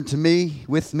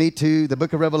with me to the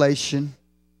book of Revelation.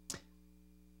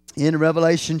 In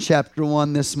Revelation chapter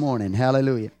 1 this morning.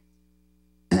 Hallelujah.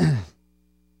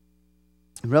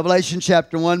 Revelation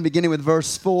chapter 1, beginning with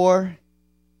verse 4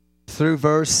 through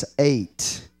verse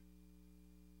 8.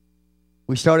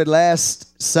 We started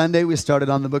last Sunday, we started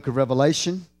on the book of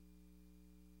Revelation.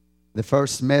 The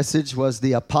first message was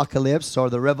the apocalypse, or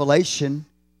the revelation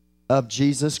of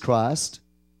Jesus Christ,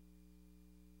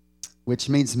 which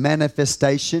means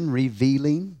manifestation,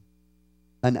 revealing,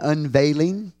 an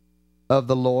unveiling of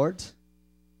the Lord.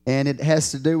 And it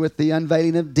has to do with the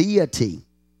unveiling of deity.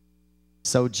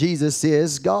 So Jesus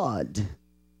is God.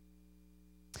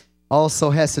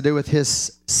 Also has to do with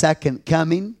His second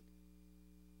coming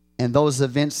and those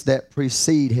events that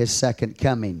precede His second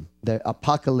coming. The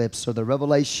apocalypse, or the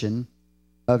revelation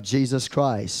of Jesus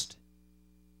Christ.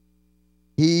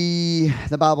 The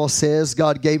Bible says,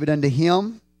 God gave it unto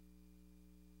Him.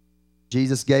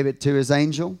 Jesus gave it to His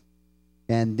angel,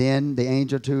 and then the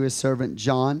angel to His servant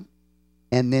John,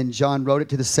 and then John wrote it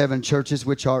to the 7 churches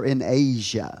which are in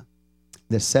Asia.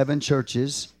 The 7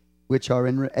 churches which are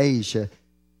in Asia.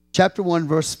 Chapter 1,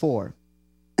 verse 4.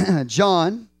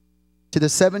 John, to the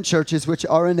 7 churches which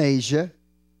are in Asia,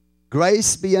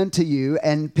 grace be unto you,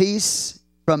 and peace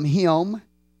from Him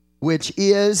which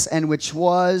is, and which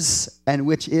was, and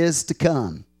which is to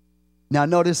come. Now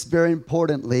notice very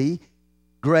importantly,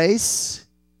 grace,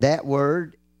 that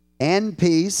word, and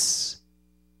peace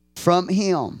from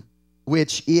Him,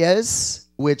 which is,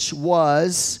 which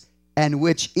was, and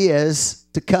which is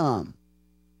to come.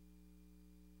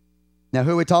 Now,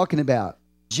 who are we talking about?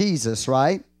 Jesus,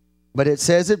 right? But it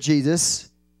says of Jesus,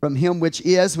 from Him which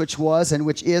is, which was, and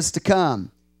which is to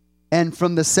come. And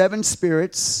from the 7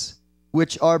 spirits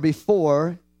which are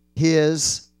before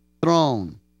His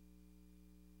throne.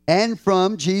 And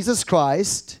from Jesus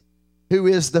Christ, who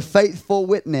is the faithful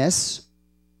witness,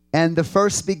 and the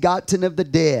first begotten of the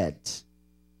dead,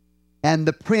 and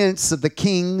the prince of the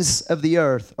kings of the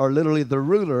earth, or literally the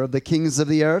ruler of the kings of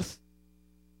the earth,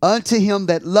 unto Him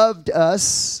that loved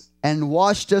us and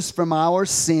washed us from our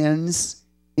sins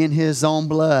in His own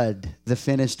blood, the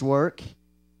finished work,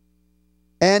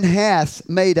 and hath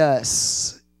made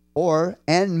us,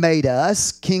 and made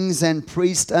us kings and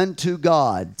priests unto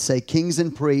God. Say kings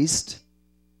and priests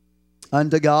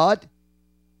unto God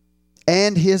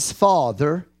and His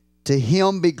Father. To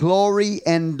Him be glory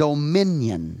and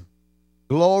dominion.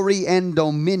 Glory and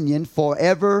dominion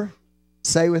forever.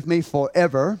 Say with me,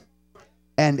 forever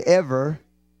and ever.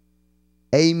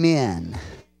 Amen.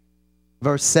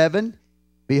 Verse 7.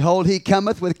 Behold, He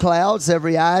cometh with clouds,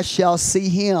 every eye shall see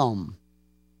Him.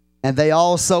 And they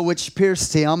also which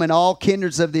pierced Him, and all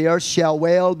kindreds of the earth shall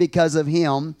wail because of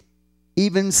Him.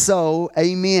 Even so,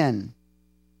 amen.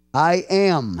 I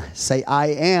am. Say, I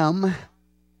am.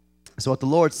 That's what the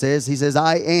Lord says. He says,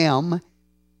 I am.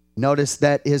 Notice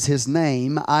that is His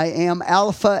name. I am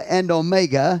Alpha and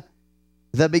Omega,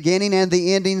 the beginning and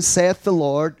the ending, saith the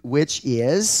Lord, which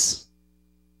is,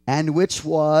 and which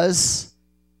was,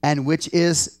 and which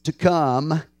is to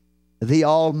come, the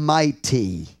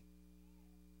Almighty.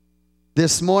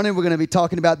 This morning we're going to be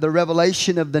talking about the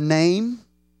revelation of the name,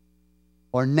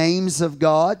 or names of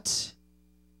God.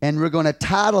 And we're going to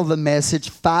title the message,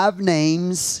 5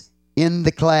 Names in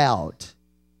the Cloud.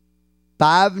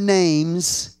 5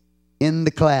 names in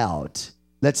the cloud.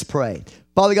 Let's pray.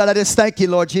 Father God, I just thank You,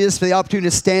 Lord Jesus, for the opportunity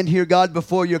to stand here, God,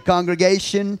 before Your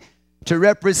congregation, to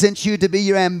represent You, to be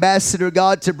Your ambassador,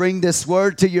 God, to bring this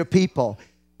word to Your people.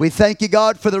 We thank You,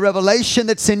 God, for the revelation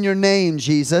that's in Your name,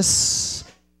 Jesus.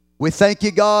 We thank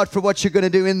You, God, for what You're going to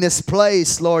do in this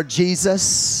place, Lord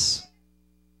Jesus.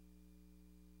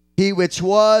 He which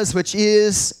was, which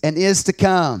is, and is to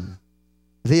come,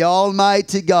 the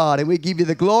Almighty God. And we give You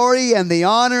the glory and the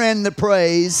honor and the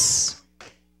praise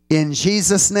in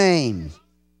Jesus' name.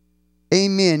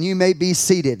 Amen. You may be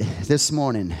seated this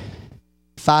morning.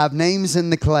 5 names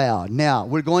in the cloud. Now,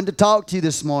 we're going to talk to you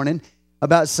this morning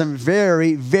about some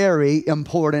very, very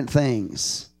important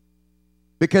things.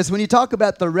 Because when you talk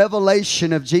about the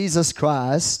revelation of Jesus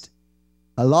Christ,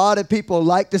 a lot of people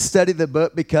like to study the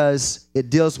book because it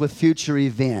deals with future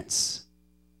events.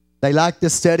 They like to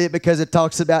study it because it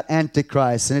talks about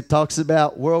Antichrist, and it talks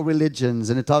about world religions,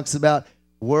 and it talks about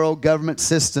world government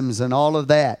systems and all of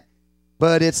that.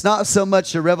 But it's not so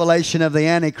much a revelation of the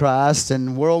Antichrist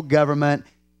and world government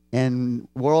and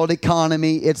world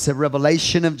economy. It's a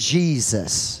revelation of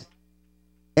Jesus.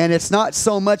 And it's not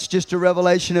so much just a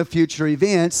revelation of future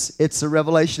events. It's a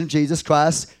revelation of Jesus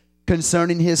Christ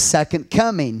concerning His second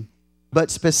coming,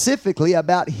 but specifically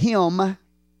about Him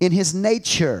in His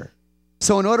nature.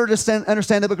 So in order to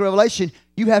understand the book of Revelation,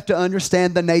 you have to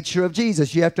understand the nature of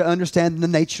Jesus. You have to understand the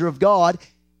nature of God.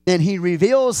 And he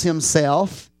reveals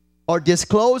himself or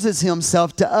discloses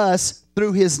himself to us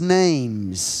through his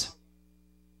names.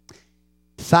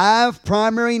 5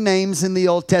 primary names in the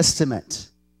Old Testament.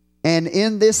 And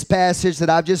in this passage that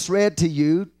I've just read to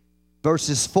you,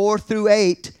 verses 4 through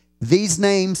 8, these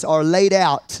names are laid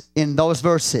out in those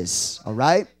verses. All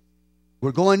right?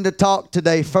 We're going to talk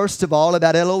today, first of all,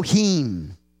 about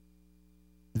Elohim.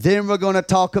 Then we're going to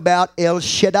talk about El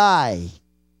Shaddai.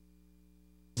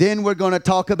 Then we're going to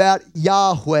talk about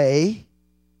Yahweh.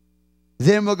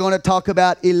 Then we're going to talk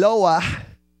about Eloah.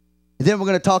 Then we're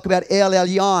going to talk about El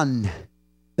Elyon.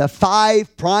 The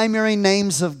 5 primary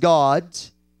names of God.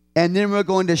 And then we're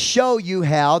going to show you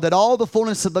how that all the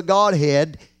fullness of the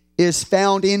Godhead is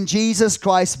found in Jesus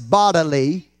Christ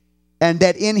bodily, and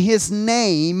that in his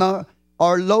name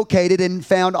are located and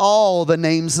found all the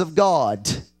names of God.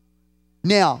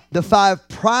 Now, the 5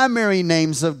 primary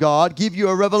names of God give you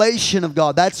a revelation of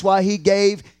God. That's why he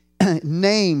gave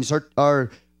names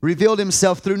or revealed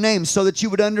himself through names, so that you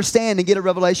would understand and get a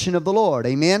revelation of the Lord.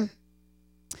 Amen?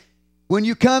 When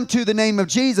you come to the name of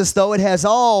Jesus, though, it has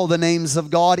all the names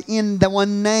of God in the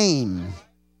one name.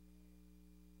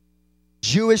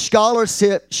 Jewish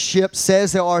scholarship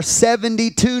says there are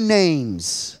 72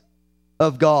 names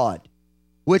of God,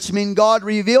 which means God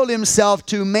revealed himself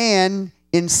to man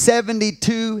in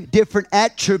 72 different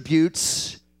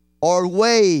attributes or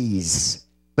ways.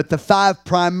 But the 5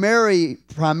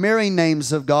 primary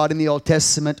names of God in the Old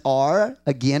Testament are,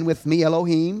 again with me,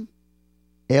 Elohim,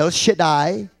 El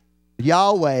Shaddai,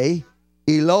 Yahweh,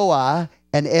 Eloah,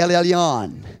 and El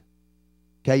Elyon.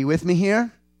 Okay, you with me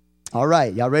here? All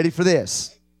right, y'all ready for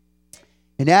this?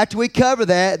 And after we cover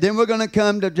that, then we're going to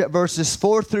come to verses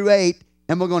 4 through 8,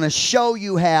 and we're going to show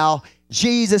you how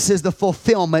Jesus is the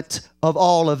fulfillment of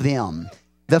all of them.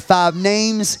 The 5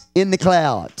 names in the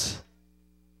cloud.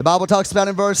 The Bible talks about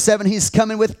in verse 7, he's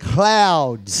coming with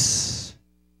clouds,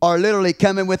 or literally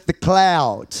coming with the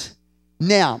cloud.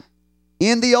 Now,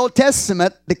 in the Old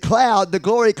Testament, the cloud, the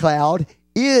glory cloud,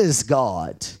 is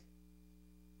God.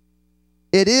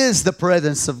 It is the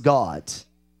presence of God.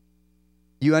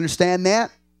 You understand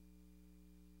that?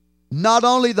 Not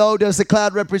only, though, does the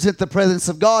cloud represent the presence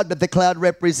of God, but the cloud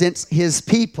represents his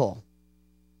people.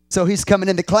 So he's coming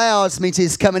in the clouds means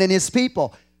he's coming in his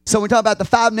people. So when we talk about the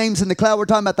 5 names in the cloud, we're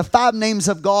talking about the 5 names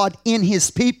of God in his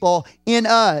people, in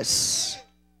us.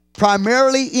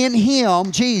 Primarily in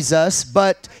him, Jesus,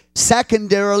 but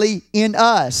secondarily in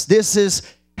us. This is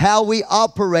how we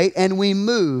operate and we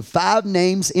move. 5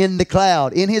 names in the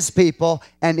cloud, in his people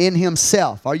and in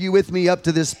himself. Are you with me up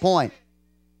to this point?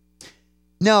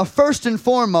 Now, first and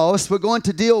foremost, we're going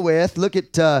to deal with, look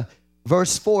at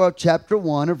verse 4 of chapter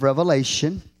 1 of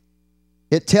Revelation.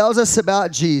 It tells us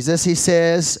about Jesus. He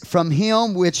says, from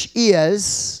him which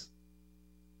is,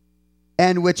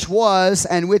 and which was,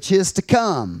 and which is to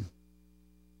come.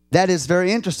 That is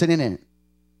very interesting, isn't it?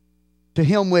 To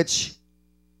him which,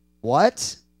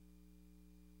 what?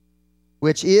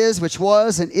 Which is, which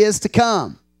was, and is to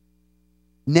come.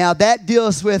 Now that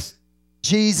deals with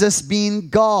Jesus being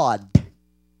God.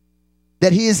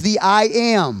 That he is the I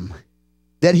am.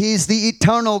 That he is the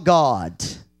eternal God.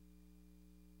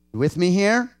 You with me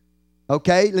here?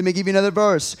 Okay, let me give you another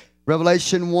verse.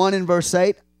 Revelation 1 and verse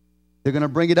 8. They're going to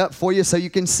bring it up for you so you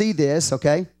can see this,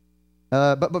 okay?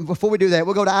 But before we do that,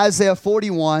 we'll go to Isaiah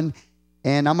 41,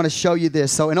 and I'm going to show you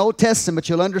this. So in Old Testament,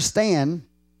 you'll understand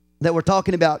that we're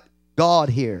talking about God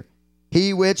here.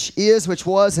 He which is, which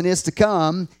was, and is to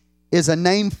come is a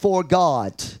name for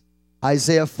God.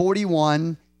 Isaiah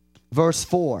 41, verse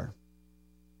 4.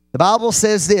 The Bible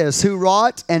says this, who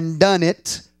wrought and done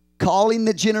it, calling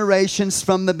the generations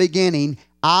from the beginning,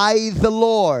 I the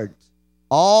Lord,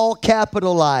 all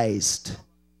capitalized.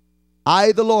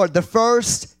 I the Lord, the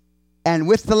first and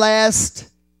with the last,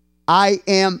 I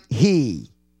am he.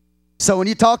 So when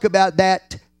you talk about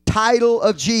that title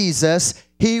of Jesus,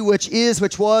 he which is,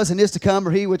 which was, and is to come,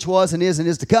 or he which was, and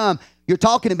is to come, you're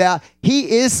talking about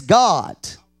he is God.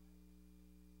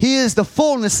 He is the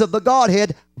fullness of the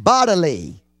Godhead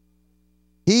bodily.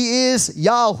 He is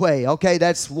Yahweh. Okay,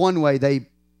 that's one way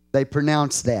they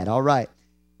pronounce that. All right.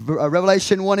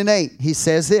 Revelation 1 and 8, he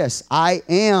says this, I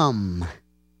am.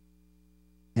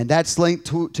 And that's linked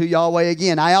to Yahweh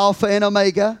again. I, Alpha and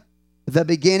Omega, the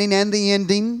beginning and the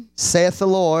ending, saith the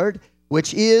Lord,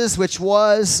 which is, which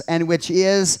was, and which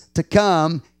is to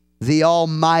come, the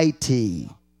Almighty.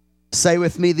 Say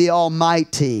with me, the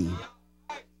Almighty,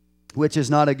 which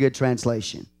is not a good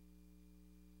translation.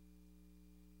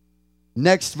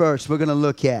 Next verse we're going to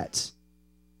look at.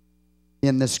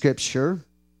 in the scripture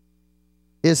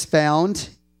is found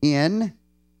in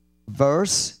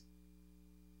verse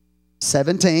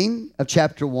 17 of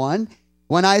chapter 1.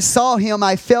 When I saw him,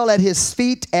 I fell at his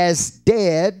feet as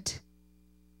dead.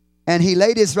 And he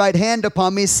laid his right hand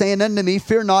upon me, saying unto me,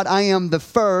 Fear not, I am the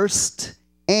first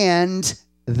and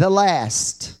the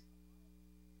last.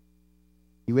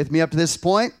 You with me up to this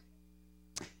point?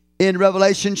 In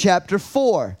Revelation chapter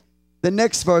 4, the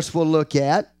next verse we'll look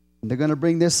at, they're going to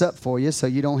bring this up for you so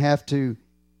you don't have to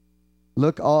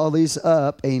look all these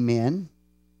up. Amen.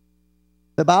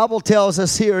 The Bible tells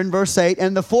us here in verse 8,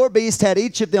 And the four beasts had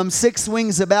each of them 6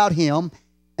 wings about him,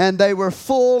 and they were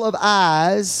full of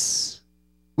eyes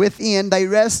within. They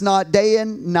rest not day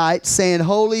and night, saying,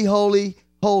 Holy, holy,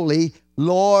 holy,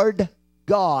 Lord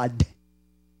God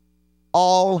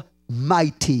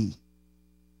Almighty.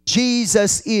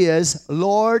 Jesus is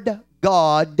Lord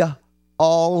God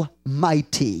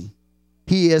Almighty.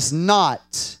 He is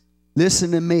not,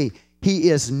 listen to me, He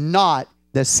is not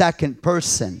the second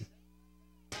person.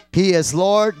 He is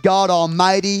Lord God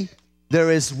Almighty. There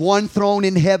is one throne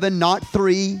in heaven, not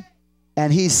 3.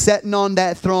 And He's sitting on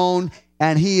that throne,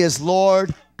 and He is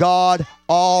Lord God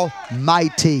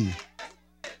Almighty.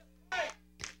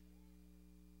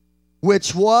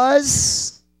 Which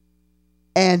was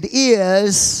and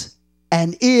is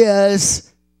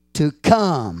to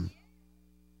come.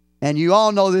 And you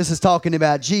all know this is talking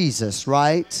about Jesus,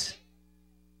 right?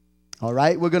 All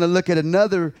right, we're going to look at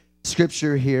another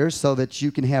scripture here so that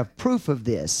you can have proof of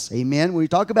this. Amen. When you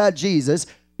talk about Jesus,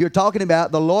 you're talking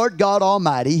about the Lord God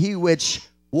Almighty, He which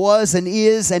was and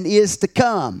is to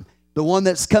come. The one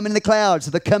that's coming in the clouds,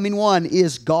 the coming one,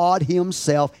 is God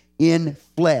Himself in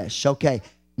flesh. Okay,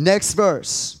 next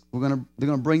verse. They're going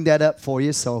to bring that up for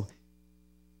you. So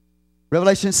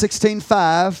Revelation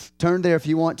 16:5. Turn there if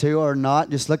you want to or not.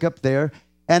 Just look up there.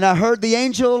 And I heard the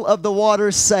angel of the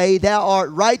waters say, Thou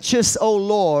art righteous, O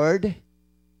Lord,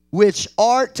 which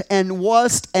art and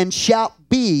wast and shalt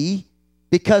be,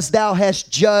 because thou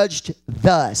hast judged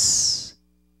thus.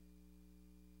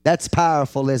 That's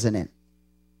powerful, isn't it?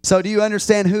 So do you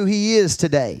understand who He is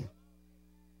today?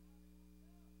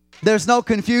 There's no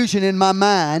confusion in my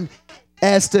mind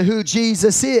as to who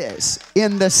Jesus is.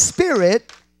 In the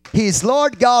Spirit, He's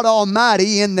Lord God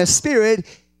Almighty. In the Spirit,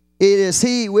 it is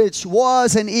He which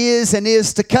was and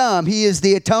is to come. He is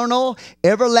the eternal,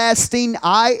 everlasting,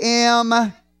 I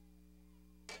am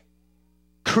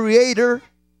Creator.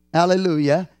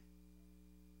 Hallelujah.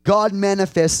 God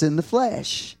manifests in the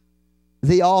flesh.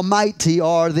 The Almighty,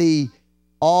 or the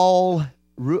all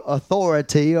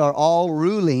authority, or all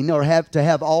ruling, or have to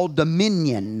have all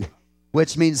dominion,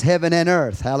 which means heaven and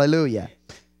earth. Hallelujah.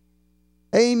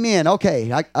 Amen. Okay,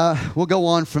 we'll go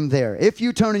on from there. If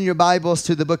you turn in your Bibles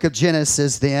to the book of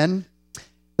Genesis, then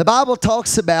the Bible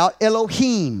talks about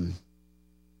Elohim.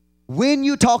 When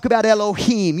you talk about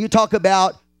Elohim, you talk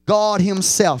about God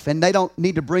Himself. And they don't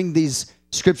need to bring these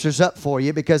scriptures up for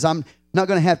you because I'm not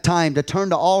going to have time to turn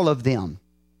to all of them.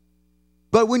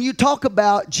 But when you talk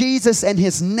about Jesus and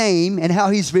His name and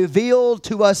how He's revealed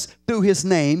to us through His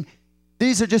name,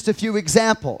 these are just a few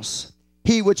examples.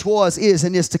 He which was, is,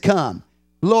 and is to come.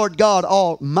 Lord God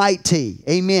Almighty.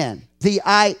 Amen. The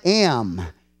I am.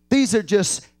 These are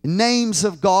just names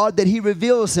of God that He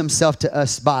reveals Himself to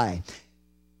us by.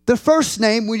 The first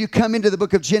name, when you come into the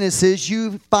book of Genesis,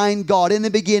 you find God. In the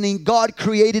beginning, God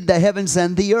created the heavens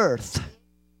and the earth.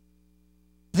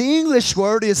 The English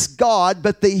word is God,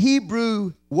 but the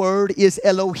Hebrew word is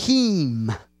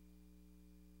Elohim.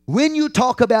 When you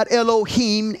talk about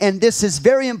Elohim, and this is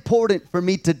very important for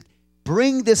me to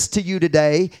bring this to you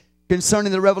today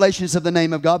concerning the revelations of the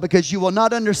name of God, because you will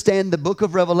not understand the book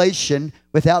of Revelation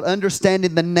without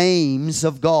understanding the names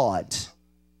of God.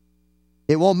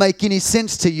 It won't make any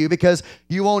sense to you because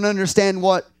you won't understand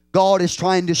what God is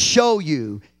trying to show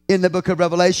you in the book of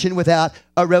Revelation without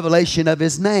a revelation of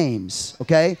His names.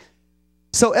 Okay?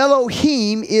 So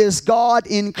Elohim is God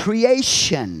in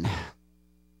creation.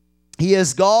 He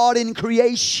is God in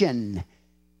creation.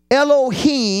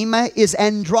 Elohim is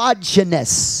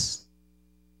androgynous.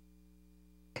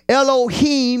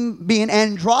 Elohim being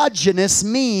androgynous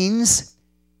means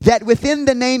that within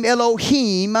the name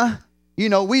Elohim, you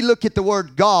know, we look at the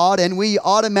word God and we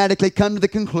automatically come to the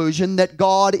conclusion that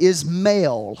God is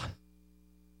male.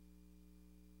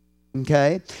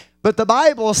 Okay? But the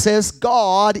Bible says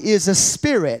God is a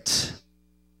spirit.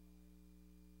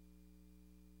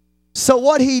 So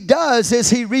what He does is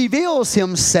He reveals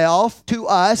Himself to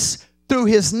us through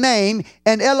His name,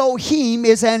 and Elohim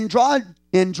is androgynous,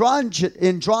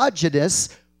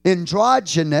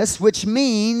 which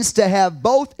means to have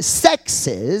both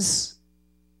sexes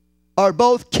are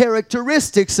both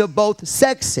characteristics of both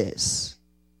sexes.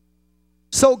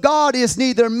 So God is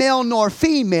neither male nor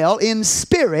female in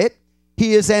spirit.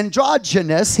 He is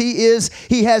androgynous.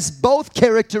 He has both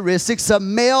characteristics of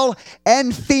male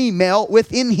and female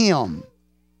within him.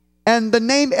 And the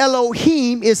name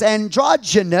Elohim is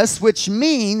androgynous, which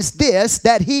means this,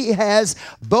 that he has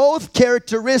both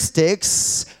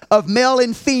characteristics of male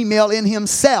and female in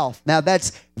himself. Now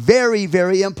that's very,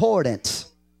 very important.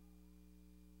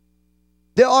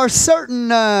 There are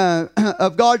certain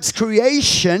of God's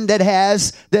creation that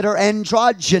are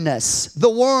androgynous. The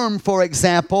worm, for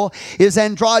example, is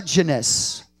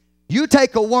androgynous. You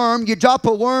take a worm, you drop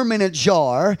a worm in a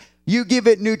jar, you give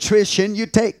it nutrition, you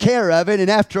take care of it, and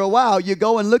after a while you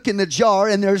go and look in the jar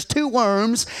and there's 2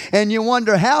 worms, and you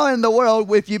wonder how in the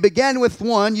world, if you began with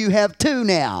 1, you have 2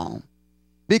 now.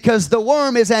 Because the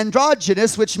worm is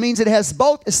androgynous, which means it has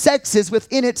both sexes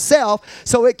within itself,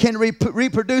 so it can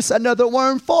reproduce another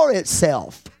worm for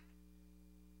itself.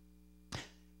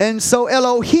 And so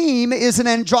Elohim is an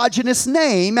androgynous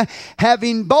name,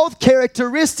 having both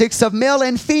characteristics of male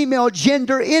and female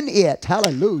gender in it.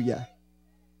 Hallelujah.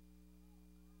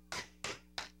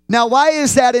 Now, why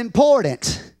is that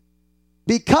important?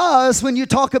 Because when you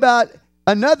talk about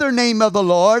another name of the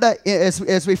Lord,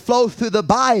 as we flow through the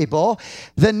Bible,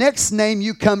 the next name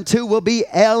you come to will be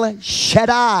El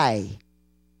Shaddai.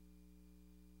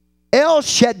 El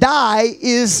Shaddai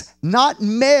is not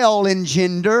male in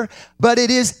gender, but it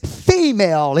is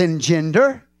female in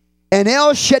gender. And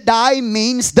El Shaddai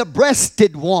means the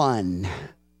breasted one.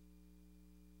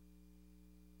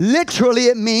 Literally,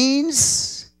 it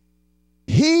means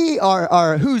he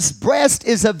or whose breast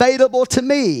is available to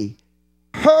me.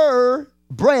 Her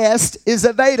breast is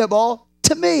available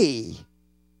to me.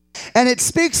 And it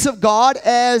speaks of God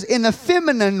as in a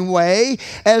feminine way,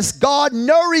 as God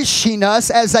nourishing us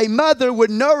as a mother would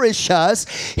nourish us.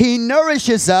 He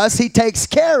nourishes us. He takes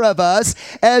care of us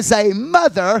as a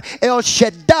mother. El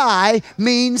Shaddai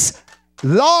means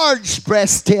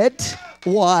large-breasted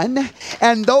one,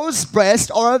 and those breasts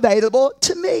are available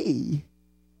to me.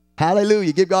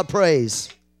 Hallelujah. Give God praise.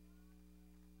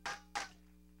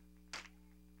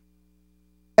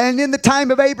 And in the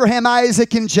time of Abraham,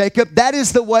 Isaac, and Jacob, that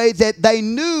is the way that they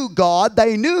knew God.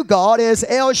 They knew God as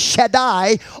El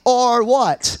Shaddai, or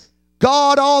what?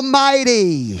 God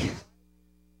Almighty.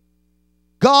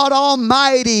 God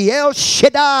Almighty, El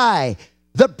Shaddai,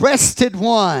 the breasted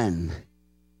one.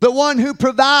 The one who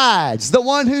provides, the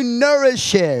one who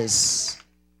nourishes.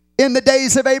 In the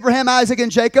days of Abraham, Isaac,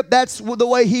 and Jacob, that's the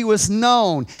way he was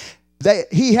known.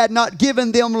 He had not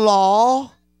given them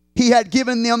law. He had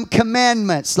given them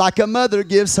commandments, like a mother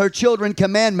gives her children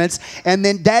commandments, and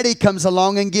then daddy comes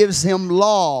along and gives him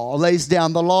law, lays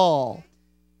down the law.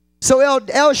 So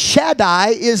El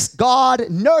Shaddai is God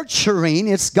nurturing.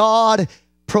 It's God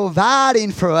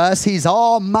providing for us. He's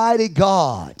Almighty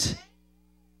God.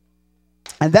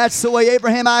 And that's the way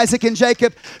Abraham, Isaac, and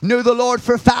Jacob knew the Lord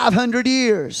for 500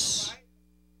 years.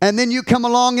 And then you come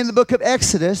along in the book of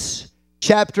Exodus,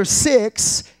 chapter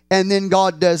 6, and then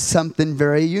God does something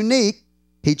very unique.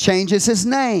 He changes his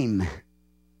name.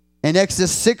 In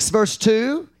Exodus 6, verse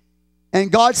 2,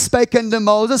 and God spake unto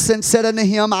Moses and said unto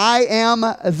him, I am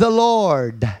the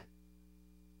Lord.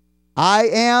 I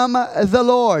am the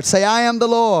Lord. Say, I am the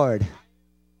Lord.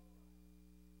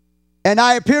 And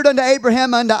I appeared unto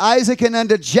Abraham, unto Isaac, and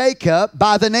unto Jacob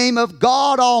by the name of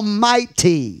God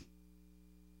Almighty.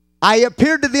 I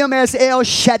appeared to them as El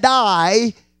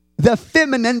Shaddai, the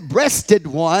feminine breasted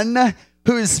one,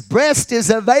 whose breast is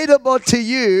available to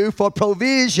you for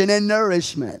provision and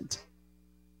nourishment.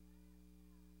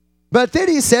 But then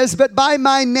he says, but by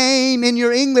my name, in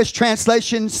your English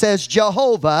translation says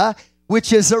Jehovah,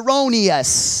 which is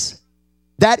erroneous.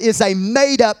 That is a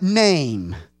made-up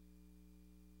name.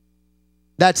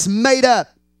 That's made up.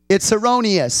 It's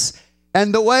erroneous.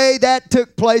 And the way that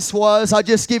took place was, I'll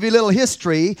just give you a little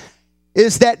history,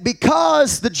 is that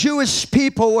because the Jewish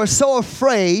people were so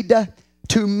afraid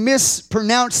to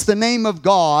mispronounce the name of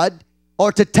God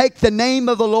or to take the name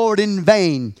of the Lord in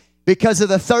vain, because of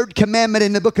the 3rd commandment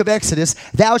in the book of Exodus,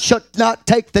 thou shalt not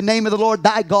take the name of the Lord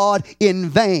thy God in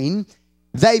vain,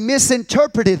 they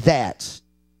misinterpreted that.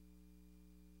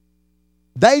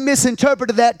 They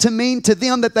misinterpreted that to mean to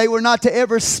them that they were not to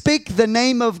ever speak the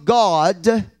name of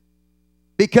God,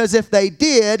 because if they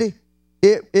did,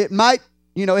 it might,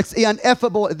 it's the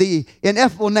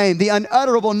ineffable name, the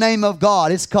unutterable name of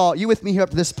God. It's called, you with me here up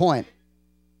to this point?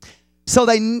 So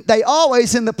they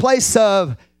always, in the place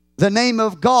of the name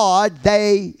of God,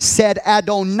 they said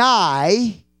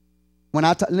Adonai.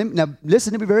 Now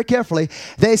listen to me very carefully.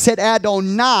 They said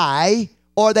Adonai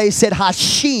or they said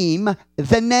Hashem,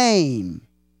 the name.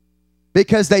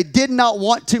 Because they did not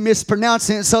want to mispronounce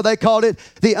it, so they called it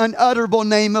the unutterable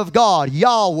name of God.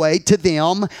 Yahweh to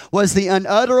them was the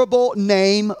unutterable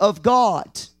name of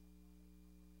God.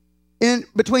 In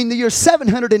between the years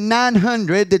 700 and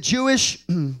 900, the Jewish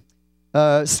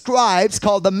scribes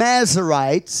called the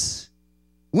Masoretes,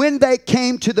 when they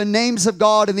came to the names of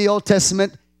God in the Old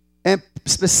Testament, and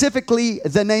specifically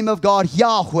the name of God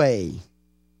Yahweh.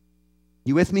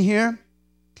 You with me here?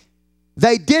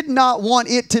 They did not want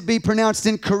it to be pronounced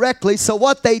incorrectly, so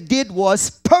what they did was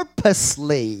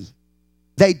purposely.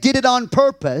 They did it on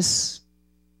purpose.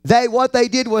 What they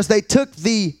did was they took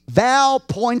the vowel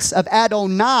points of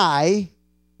Adonai,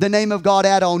 the name of God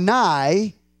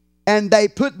Adonai, and they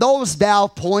put those vowel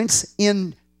points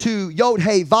into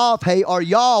Yod-Heh-Vav-Heh, or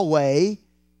Yahweh.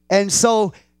 And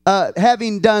so,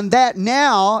 having done that,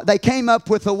 now they came up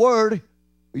with the word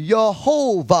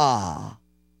Yehovah.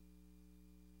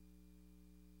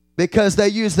 Because they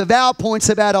used the vowel points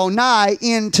of Adonai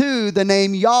into the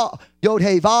name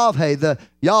Yod-Heh-Vav-Heh, the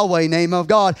Yahweh name of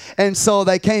God. And so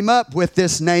they came up with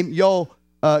this name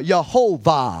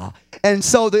Yehovah. And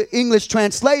so the English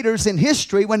translators in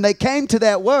history, when they came to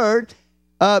that word,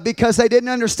 because they didn't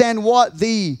understand what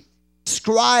the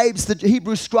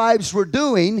Hebrew scribes were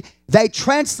doing, they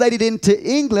translated into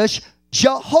English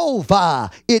Jehovah.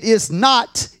 It is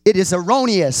not, it is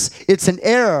erroneous, it's an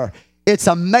error. It's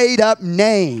a made-up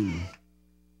name.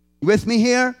 You with me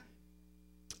here?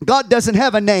 God doesn't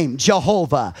have a name,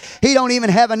 Jehovah. He don't even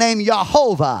have a name,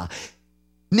 Yehovah.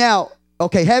 Now,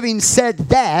 okay, having said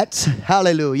that,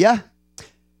 hallelujah,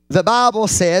 the Bible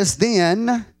says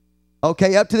then,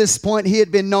 okay, up to this point, he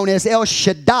had been known as El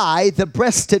Shaddai, the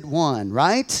breasted one,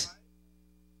 right?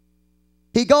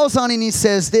 He goes on and he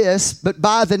says this, but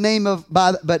by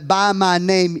my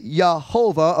name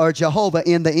Yehovah, or Jehovah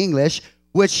in the English,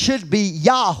 which should be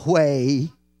Yahweh,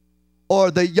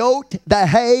 or the Yod, the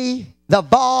Hey, the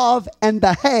Vav, and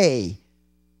the Hey.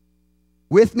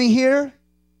 With me here?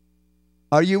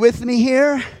 Are you with me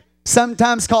here?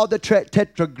 Sometimes called the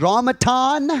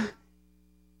Tetragrammaton.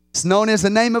 It's known as the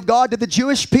name of God to the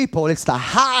Jewish people. It's the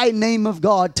high name of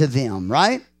God to them,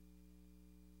 right?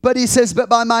 But he says, but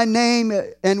by my name,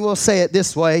 and we'll say it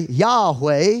this way,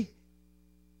 Yahweh,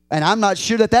 and I'm not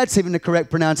sure that that's even the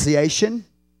correct pronunciation,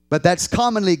 but that's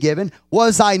commonly given,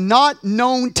 was I not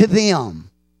known to them.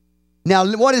 Now,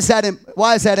 why is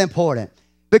that important?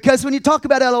 Because when you talk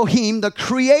about Elohim, the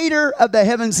creator of the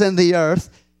heavens and the earth,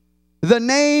 the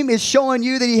name is showing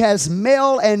you that he has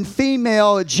male and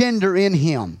female gender in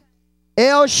him.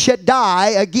 El Shaddai,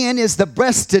 again, is the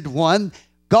breasted one,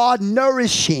 God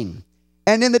nourishing.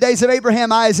 And in the days of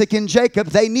Abraham, Isaac, and Jacob,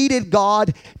 they needed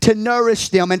God to nourish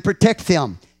them and protect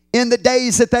them. In the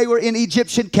days that they were in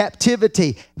Egyptian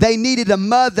captivity, they needed a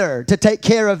mother to take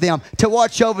care of them, to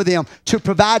watch over them, to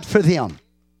provide for them.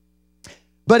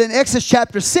 But in Exodus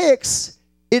chapter 6,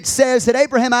 it says that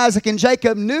Abraham, Isaac, and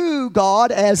Jacob knew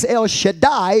God as El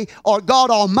Shaddai, or God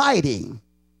Almighty.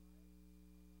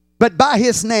 But by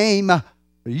his name,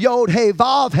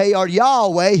 Yod-Heh-Vav-Heh, or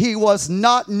Yahweh, he was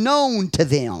not known to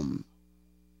them.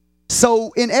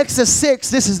 So in Exodus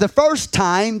 6, this is the first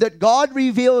time that God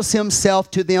reveals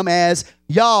himself to them as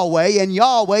Yahweh, and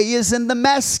Yahweh is in the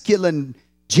masculine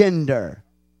gender.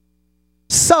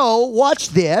 So,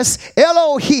 watch this.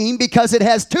 Elohim, because it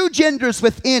has two genders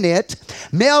within it,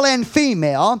 male and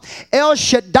female. El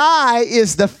Shaddai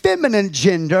is the feminine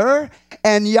gender,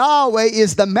 and Yahweh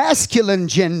is the masculine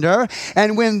gender.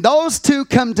 And when those two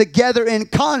come together in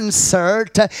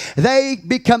concert, they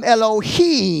become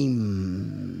Elohim.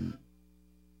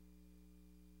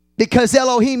 Because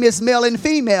Elohim is male and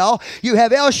female, you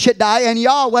have El Shaddai and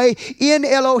Yahweh in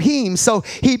Elohim. So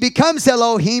he becomes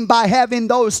Elohim by having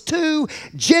those two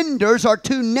genders or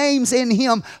two names in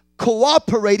him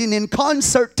cooperating in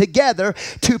concert together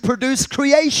to produce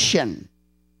creation.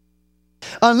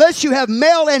 Unless you have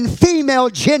male and female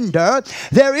gender,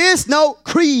 there is no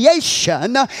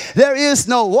creation. There is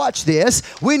no, watch this,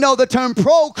 we know the term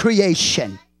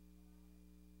procreation.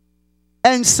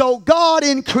 And so God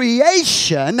in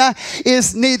creation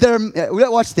is neither,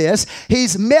 watch this,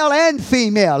 he's male and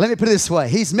female. Let me put it this way.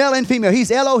 He's male and female. He's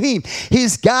Elohim.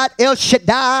 He's got El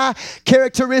Shaddai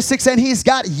characteristics, and he's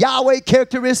got Yahweh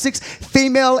characteristics,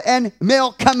 female and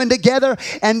male coming together.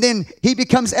 And then he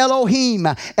becomes Elohim,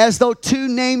 as though two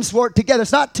names work together.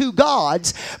 It's not two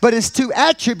gods, but it's two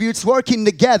attributes working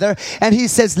together. And he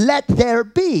says, let there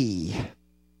be.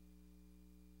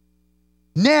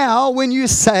 Now, when you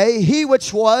say, he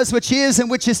which was, which is, and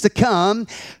which is to come,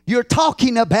 you're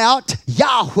talking about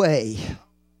Yahweh.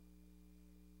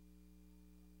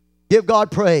 Give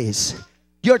God praise.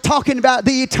 You're talking about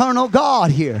the eternal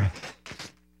God here.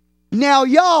 Now,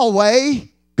 Yahweh,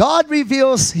 God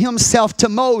reveals himself to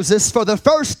Moses for the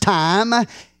first time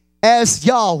as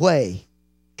Yahweh.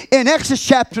 In Exodus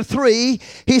chapter 3,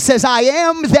 he says, I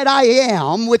am that I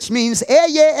am, which means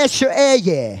Ehyeh Esher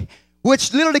Ehyeh,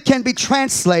 which literally can be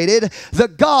translated, the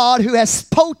God who has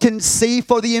potency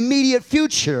for the immediate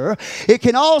future. It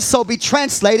can also be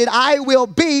translated, I will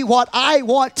be what I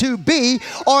want to be,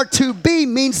 or to be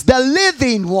means the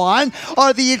living one,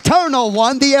 or the eternal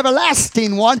one, the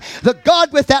everlasting one, the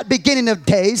God without beginning of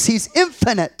days. He's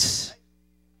infinite.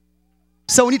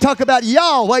 So when you talk about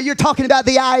Yahweh, you're talking about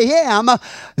the I am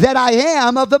that I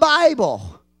am of the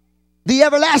Bible. The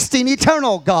everlasting,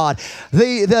 eternal God.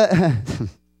 The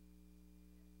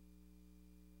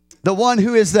one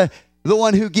who is the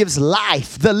one who gives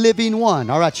life, the living one.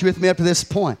 All right, you with me up to this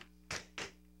point?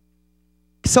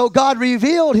 So God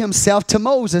revealed himself to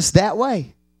Moses that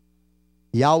way.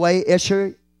 Yahweh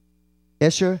Esher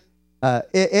Ehyeh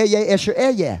Esher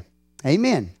Ehyeh.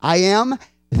 Amen. I am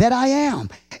that I am.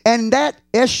 And that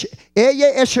Ehyeh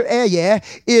Esher Ehyeh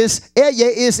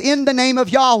is in the name of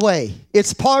Yahweh.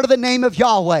 It's part of the name of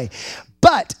Yahweh.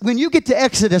 But when you get to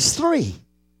Exodus 3,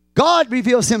 God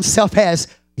reveals himself as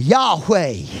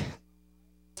Yahweh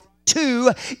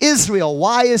to Israel.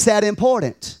 Why is that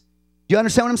important? Do you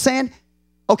understand what I'm saying?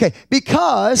 Okay,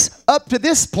 because up to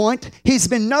this point, he's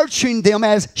been nurturing them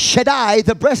as Shaddai,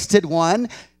 the breasted one,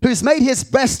 who's made his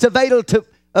breast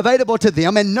available to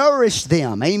them and nourished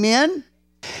them. Amen?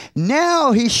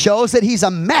 Now he shows that he's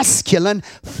a masculine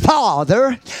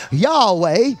father,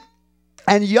 Yahweh,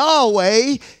 and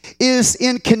Yahweh is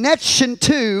in connection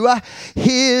to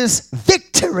his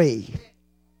victory.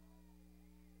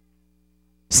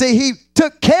 See, he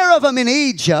took care of them in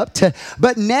Egypt,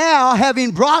 but now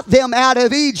having brought them out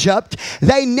of Egypt,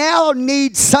 they now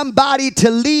need somebody to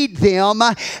lead them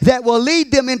that will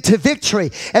lead them into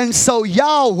victory. And so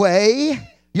Yahweh,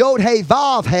 Yod-Heh,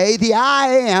 Vav-Heh, the I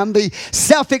am, the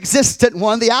self-existent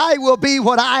one, the I will be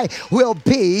what I will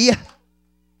be,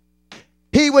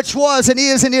 he which was and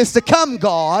is to come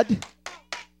God,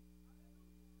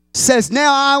 says,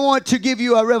 now I want to give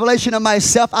you a revelation of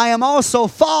myself. I am also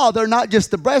Father, not just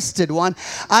the breasted one.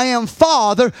 I am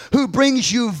Father who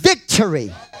brings you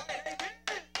victory.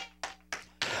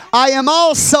 I am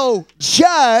also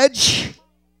Judge.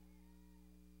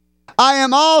 I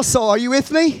am also, are you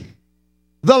with me?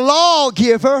 The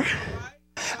lawgiver.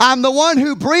 I'm the one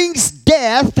who brings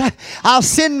death. I'll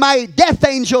send my death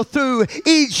angel through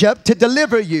Egypt to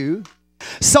deliver you.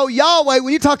 So Yahweh,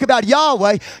 when you talk about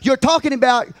Yahweh, you're talking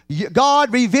about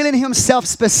God revealing himself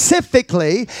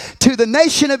specifically to the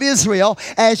nation of Israel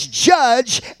as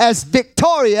judge, as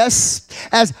victorious,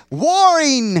 as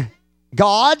warring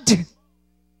God,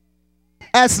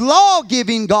 as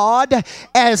law-giving God,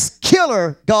 as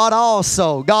killer God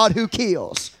also, God who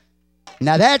kills.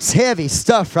 Now that's heavy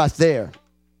stuff right there.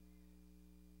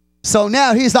 So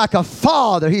now he's like a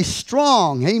father. He's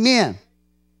strong. Amen.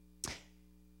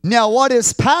 Now, what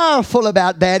is powerful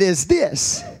about that is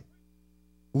this.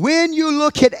 When you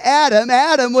look at Adam,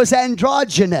 Adam was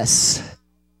androgynous.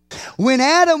 When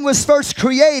Adam was first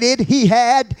created, he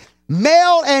had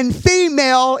male and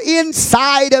female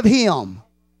inside of him.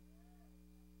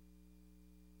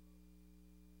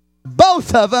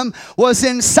 Both of them was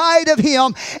inside of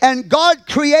him, and God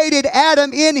created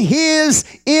Adam in his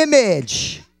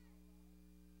image.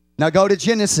 Now go to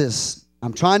Genesis.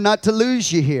 I'm trying not to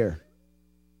lose you here.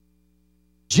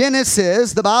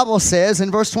 Genesis, the Bible says in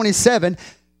verse 27,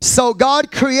 so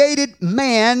God created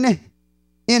man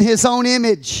in his own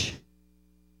image.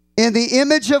 In the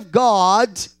image of God,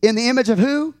 in the image of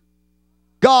who?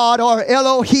 God, or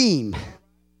Elohim.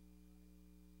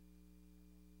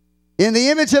 In the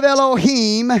image of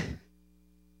Elohim,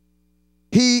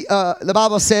 the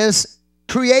Bible says,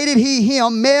 created he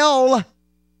him, male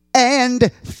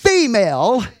and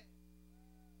female,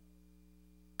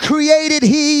 created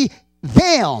he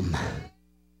them.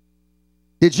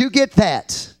 Did you get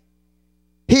that?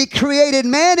 He created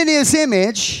man in his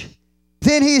image.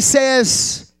 Then he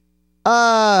says,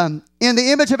 in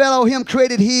the image of Elohim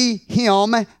created he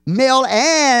him, male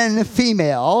and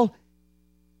female,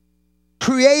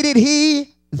 created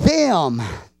he them.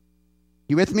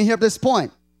 You with me here at this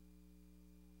point?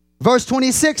 Verse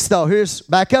 26 though, here's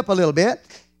back up a little bit.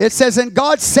 It says, and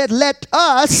God said, let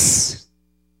us,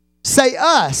 say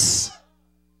us,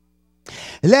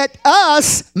 let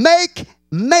us make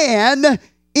man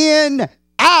in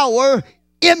our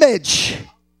image.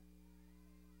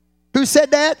 Who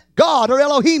said that? God, or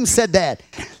Elohim said that.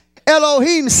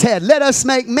 Elohim said, let us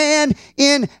make man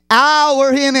in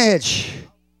our image.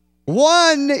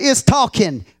 One is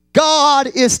talking. God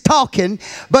is talking.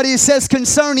 But he says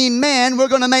concerning man, we're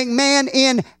going to make man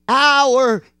in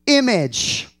our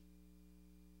image,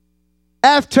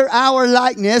 after our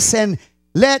likeness, and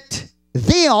let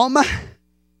them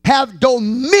have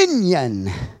dominion.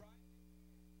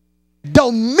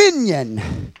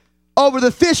 Dominion over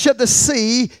the fish of the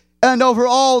sea, and over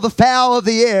all the fowl of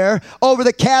the air, over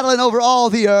the cattle, and over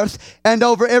all the earth, and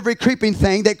over every creeping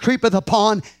thing that creepeth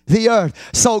upon the earth.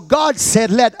 So God said,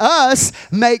 let us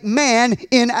make man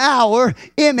in our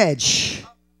image.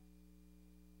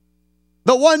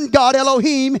 The one God,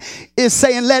 Elohim, is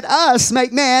saying, let us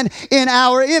make man in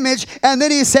our image. And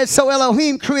then he said, so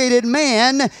Elohim created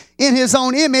man in his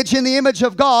own image. In the image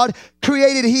of God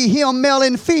created he him, male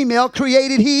and female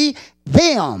created he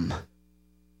them.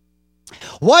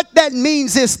 What that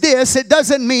means is this. It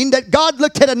doesn't mean that God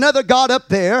looked at another God up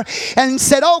there and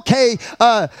said, okay,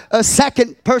 a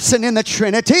second person in the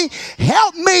Trinity,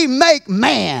 help me make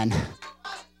man.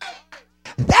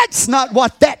 That's not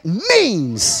what that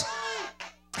means.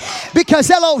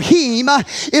 Because Elohim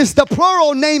is the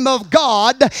plural name of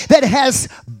God that has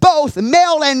both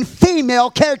male and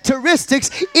female characteristics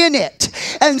in it.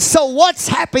 And so what's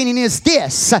happening is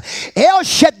this. El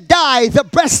Shaddai, the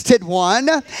breasted one,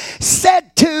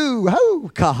 said to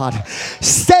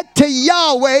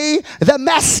Yahweh, the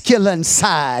masculine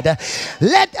side,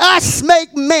 let us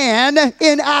make man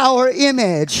in our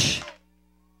image.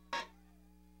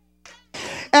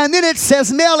 And then it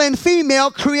says, male and female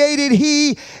created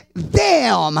he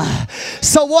them.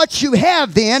 So what you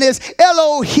have then is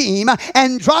Elohim,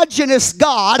 androgynous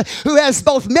God, who has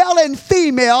both male and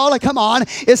female, come on,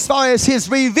 as far as his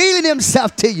revealing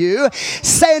himself to you,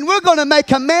 saying we're going to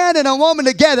make a man and a woman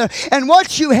together. And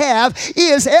what you have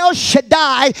is El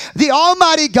Shaddai, the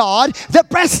Almighty God, the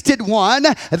breasted one,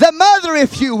 the mother,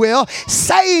 if you will,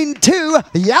 saying to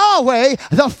Yahweh,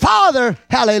 the Father,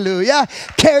 hallelujah,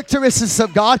 characteristics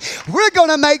of God, we're going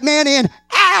to make man in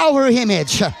our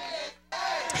image.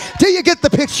 Do you get the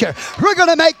picture? We're going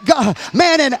to make God,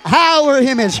 man in our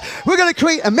image. We're going to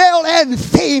create a male and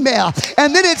female.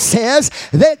 And then it says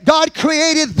that God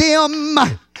created them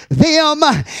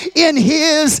in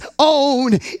his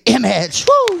own image.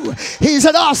 Woo! He's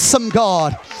an awesome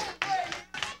God.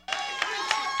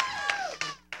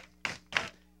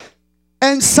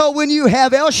 And so when you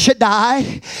have El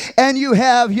Shaddai and you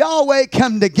have Yahweh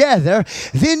come together,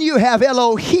 then you have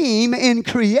Elohim in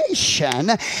creation.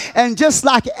 And just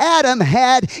like Adam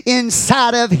had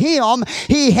inside of him,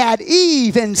 he had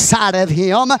Eve inside of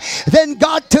him. Then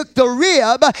God took the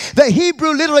rib. The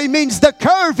Hebrew literally means the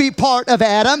curvy part of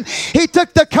Adam. He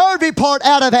took the curvy part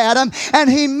out of Adam and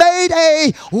he made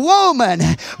a woman.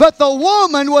 But the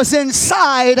woman was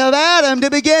inside of Adam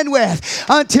to begin with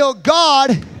until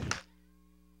God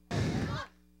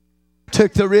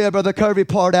took the rib or the curvy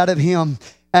part out of him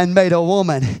and made a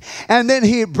woman. And then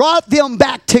he brought them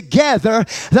back together,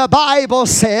 the Bible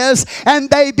says, and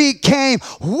they became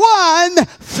one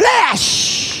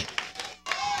flesh.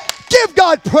 Give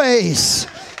God praise.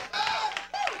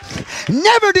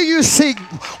 Never do you see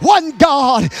one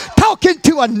God talking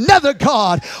to another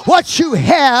God. What you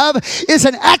have is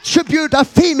an attribute, a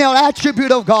female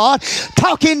attribute of God,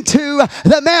 talking to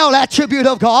the male attribute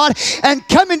of God, and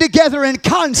coming together in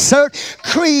concert,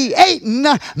 creating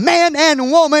man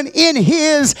and woman in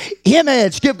his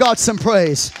image. Give God some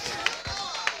praise.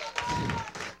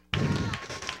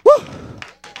 Woo.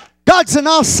 God's an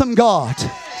awesome God.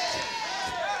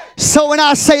 So when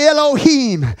I say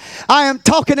Elohim, I am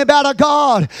talking about a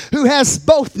God who has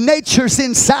both natures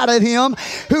inside of him,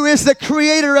 who is the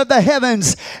creator of the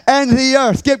heavens and the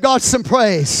earth. Give God some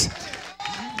praise.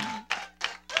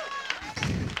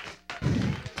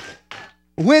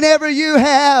 Whenever you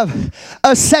have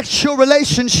a sexual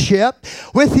relationship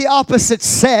with the opposite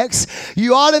sex,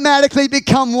 you automatically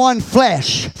become one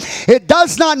flesh. It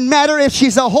does not matter if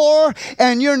she's a whore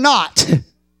and you're not.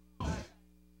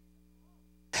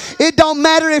 It don't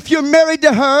matter if you're married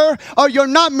to her or you're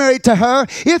not married to her.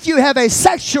 If you have a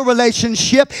sexual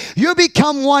relationship, you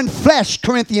become one flesh,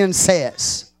 Corinthians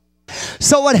says.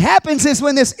 So what happens is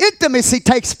when this intimacy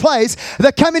takes place,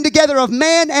 the coming together of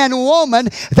man and woman,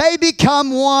 they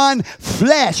become one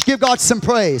flesh. Give God some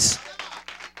praise.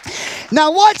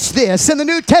 Now watch this. In the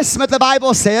New Testament, the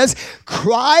Bible says,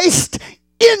 Christ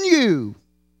in you.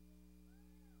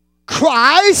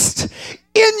 Christ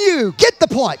in you. Get the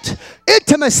point.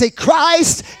 Intimacy.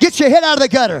 Christ. Get your head out of the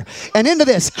gutter and into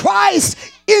this. Christ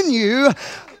in you,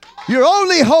 Your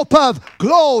only hope of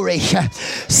glory.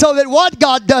 So that what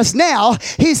God does now,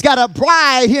 He's got a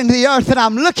bride in the earth, and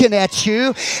I'm looking at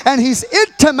you, and He's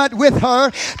intimate with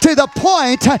her to the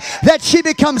point that she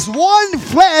becomes one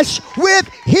flesh with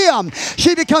Him.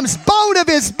 She becomes bone of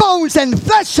His bones and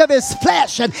flesh of His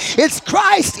flesh. And it's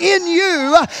Christ in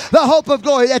you, the hope of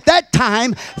glory. At that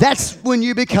time, that's when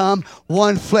you become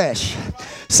one flesh.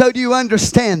 So do you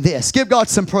understand this? Give God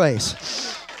some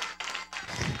praise.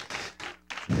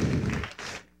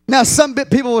 Now, some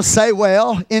people will say,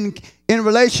 well, in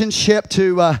relationship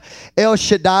to El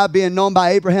Shaddai being known by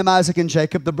Abraham, Isaac, and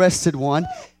Jacob, the breasted one,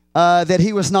 that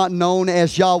he was not known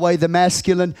as Yahweh, the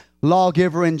masculine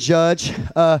lawgiver and judge,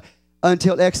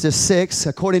 until Exodus 6.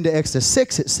 According to Exodus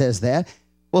 6, it says that.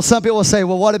 Well, some people will say,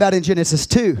 well, what about in Genesis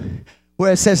 2,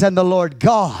 where it says, and the Lord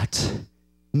God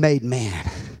made man?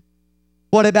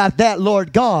 What about that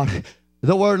Lord God?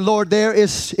 The word Lord there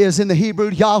is in the Hebrew,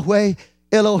 Yahweh,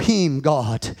 Elohim,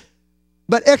 God.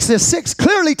 But Exodus 6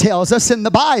 clearly tells us in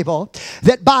the Bible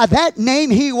that by that name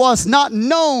He was not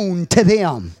known to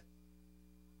them.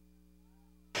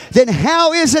 Then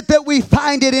how is it that we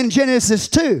find it in Genesis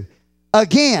 2?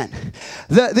 Again,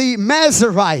 the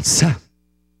Masoretes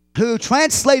who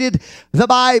translated the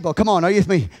Bible. Come on, are you with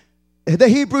me? The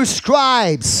Hebrew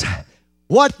scribes.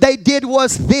 What they did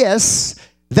was this.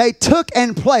 They took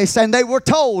and placed, and they were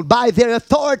told by their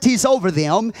authorities over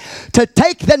them to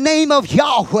take the name of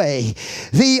Yahweh,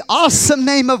 the awesome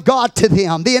name of God to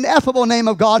them, the ineffable name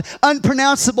of God,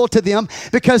 unpronounceable to them,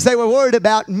 because they were worried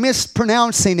about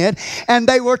mispronouncing it. And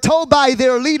they were told by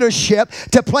their leadership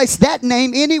to place that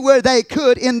name anywhere they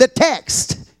could in the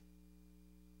text.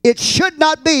 It should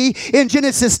not be in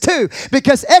Genesis 2,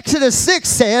 because Exodus 6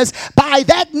 says, by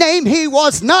that name He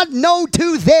was not known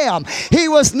to them. He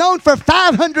was known for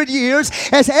 500 years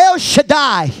as El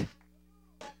Shaddai,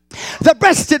 the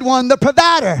breasted one, the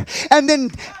provider. And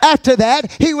then after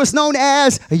that, He was known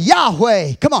as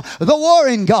Yahweh. Come on, the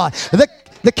warring God,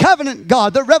 the covenant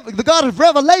God, the God of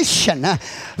revelation,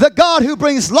 the God who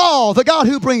brings law, the God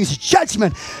who brings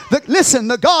judgment.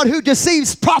 The God who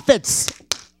deceives prophets.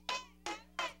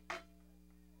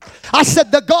 I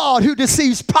said the God who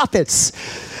deceives prophets.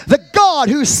 The God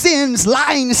who sends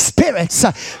lying spirits.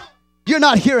 You're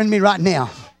not hearing me right now.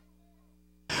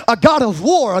 A God of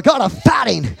war, a God of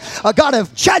fighting, a God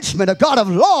of judgment, a God of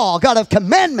law, a God of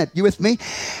commandment. You with me?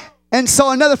 And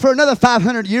so for another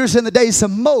 500 years in the days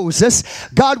of Moses,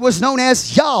 God was known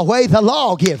as Yahweh, the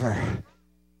lawgiver.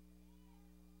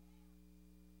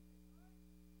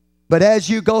 But as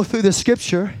you go through the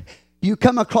scripture, you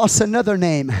come across another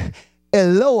name,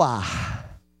 Eloah.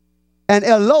 And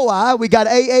Eloah, we got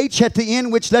AH at the end,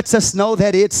 which lets us know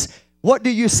that it's, what do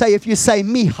you say if you say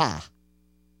Miha?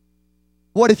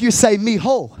 What if you say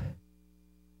Miho?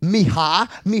 Miha,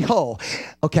 Miho.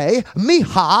 Okay,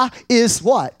 Miha is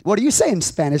what? What do you say in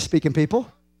Spanish-speaking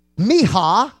people?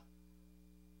 Miha,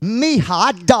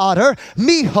 Miha, daughter,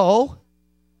 Miho,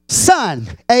 son.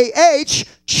 AH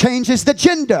changes the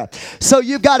gender. So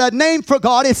you've got a name for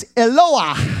God, it's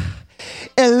Eloah.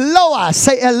 Eloah,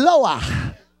 say Eloah.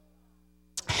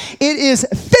 It is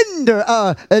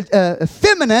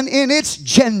feminine in its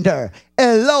gender.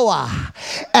 Eloah.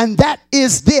 And that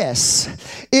is this.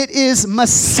 It is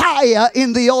Messiah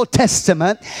in the Old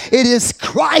Testament. It is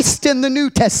Christ in the New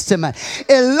Testament.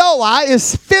 Eloah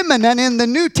is feminine in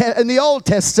the Old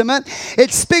Testament.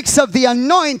 It speaks of the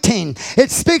anointing.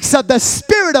 It speaks of the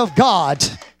Spirit of God.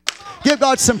 Give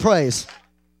God some praise.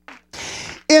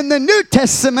 In the New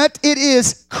Testament, it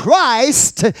is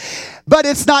Christ, but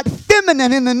it's not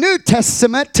feminine in the New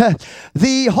Testament.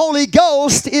 The Holy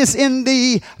Ghost is in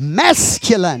the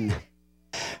masculine.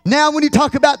 Now, when you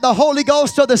talk about the Holy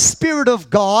Ghost or the Spirit of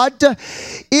God,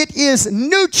 it is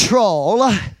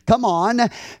neutral. Come on.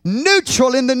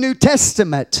 Neutral in the New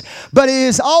Testament. But it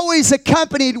is always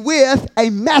accompanied with a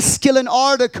masculine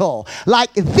article.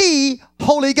 Like the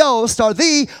Holy Ghost or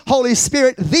the Holy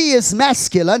Spirit. The is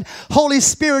masculine. Holy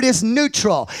Spirit is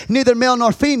neutral. Neither male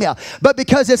nor female. But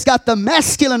because it's got the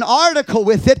masculine article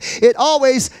with it, it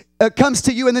always comes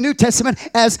to you in the New Testament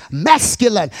as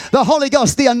masculine. The Holy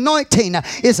Ghost, the anointing,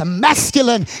 is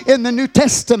masculine in the New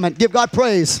Testament. Give God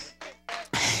praise.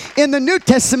 In the New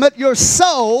Testament, your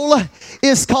soul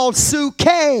is called Suke,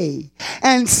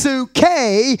 and Suke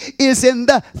is in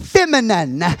the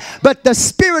feminine. But the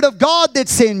Spirit of God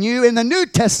that's in you in the New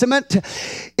Testament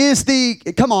is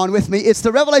come on with me, it's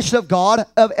the revelation of God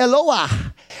of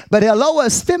Eloah. But Eloah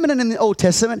is feminine in the Old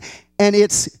Testament, and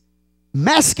it's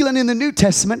masculine in the New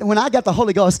Testament. When I got the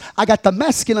Holy Ghost, I got the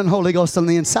masculine Holy Ghost on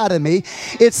the inside of me.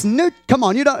 It's new. Come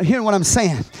on, you don't hear what I'm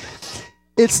saying.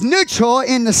 It's neutral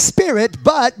in the spirit,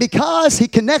 but because he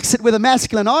connects it with a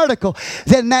masculine article,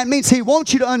 then that means he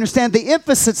wants you to understand the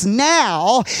emphasis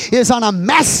now is on a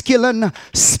masculine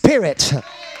spirit.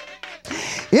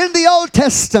 In the Old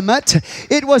Testament,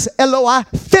 it was Eloi,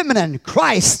 feminine,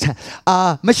 Christ,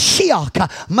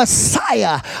 Mashiach,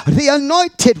 Messiah, the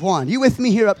anointed one. You with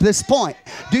me here up to this point?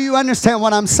 Do you understand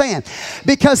what I'm saying?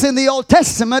 Because in the Old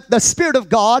Testament, the Spirit of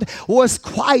God was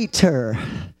quieter.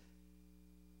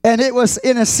 And it was,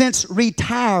 in a sense,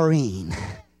 retiring.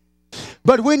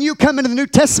 But when you come into the New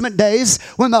Testament days,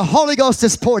 when the Holy Ghost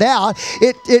is poured out,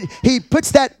 he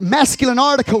puts that masculine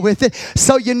article with it.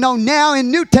 So you know now in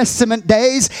New Testament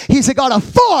days, he's a God of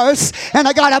force and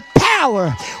a God of power.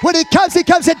 When he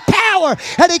comes in power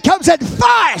and he comes in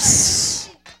force.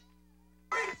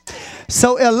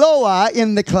 So Eloi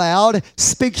in the cloud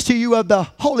speaks to you of the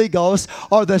Holy Ghost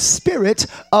or the Spirit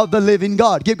of the living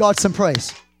God. Give God some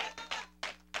praise.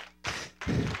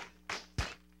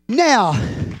 Now,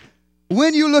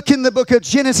 when you look in the book of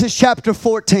Genesis chapter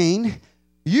 14,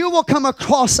 you will come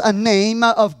across a name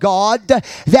of God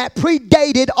that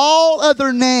predated all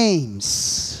other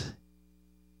names.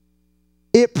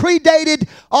 It predated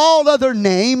all other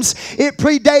names. It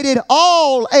predated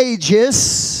all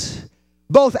ages,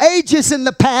 both ages in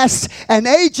the past and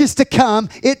ages to come.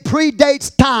 It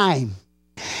predates time.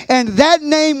 And that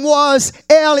name was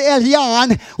El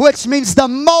Elyon, which means the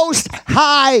Most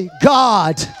High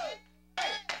God,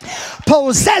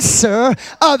 possessor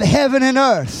of heaven and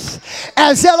earth.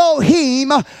 As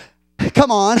Elohim, come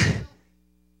on,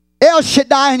 El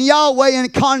Shaddai and Yahweh in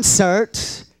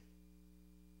concert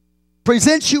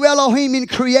presents you Elohim in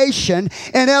creation,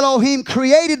 and Elohim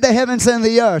created the heavens and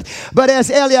the earth. But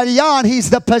as El Elyon, he's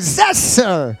the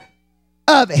possessor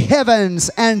of heavens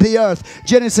and the earth.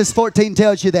 Genesis 14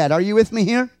 tells you that. Are you with me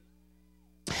here?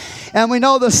 And we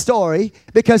know the story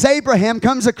because Abraham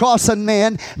comes across a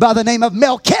man by the name of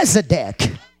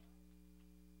Melchizedek.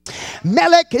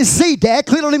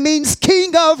 Melchizedek literally means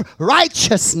king of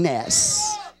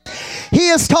righteousness. He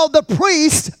is called the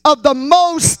priest of the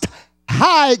Most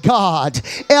High God.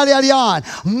 El Elyon,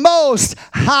 Most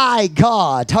High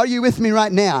God. Are you with me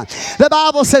right now? The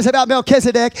Bible says about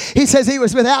Melchizedek, he says he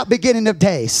was without beginning of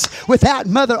days, without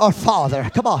mother or father.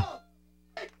 Come on.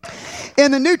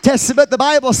 In the New Testament, the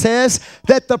Bible says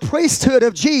that the priesthood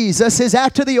of Jesus is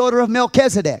after the order of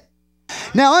Melchizedek.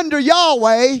 Now, under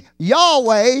Yahweh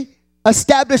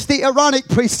established the Aaronic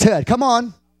priesthood. Come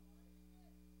on.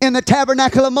 In the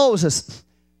tabernacle of Moses.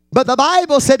 But the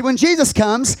Bible said when Jesus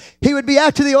comes, he would be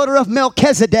after the order of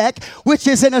Melchizedek, which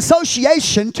is an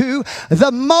association to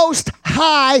the Most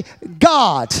High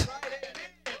God.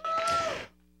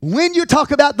 When you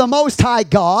talk about the Most High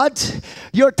God,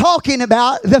 you're talking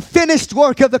about the finished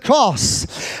work of the cross.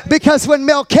 Because when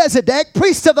Melchizedek,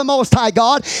 priest of the Most High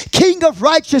God, king of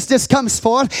righteousness comes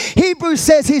forth, Hebrews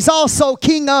says he's also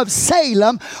king of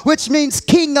Salem, which means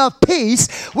king of peace.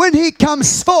 When he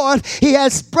comes forth, he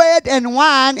has bread and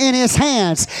wine in his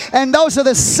hands. And those are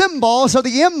the symbols or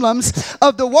the emblems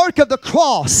of the work of the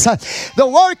cross. The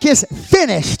work is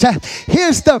finished.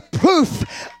 Here's the proof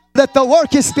that the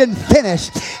work has been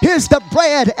finished. Here's the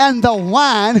bread and the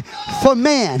wine for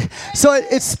man. So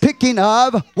it's speaking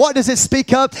of, what does it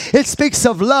speak of? It speaks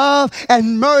of love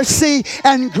and mercy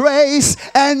and grace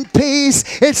and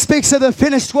peace. It speaks of the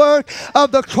finished work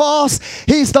of the cross.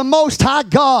 He's the Most High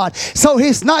God. So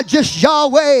he's not just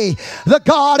Yahweh, the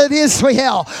God of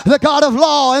Israel, the God of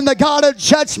law and the God of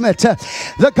judgment,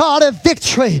 the God of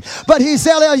victory, but he's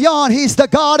El Elyon. He's the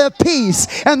God of peace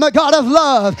and the God of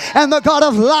love and the God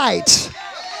of life.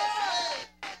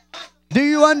 Do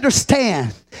you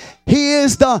understand? He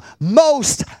is the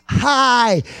Most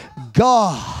High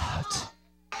God.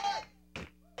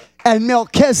 And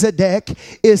Melchizedek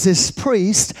is his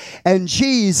priest. And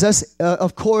Jesus,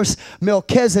 of course,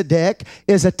 Melchizedek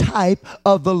is a type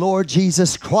of the Lord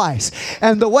Jesus Christ.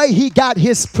 And the way he got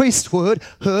his priesthood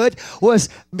was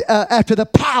after the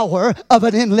power of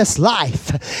an endless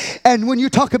life. And when you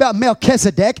talk about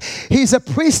Melchizedek, he's a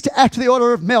priest after the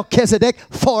order of Melchizedek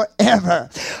forever.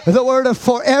 The word of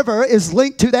forever is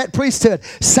linked to that priesthood.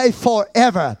 Say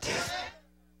forever.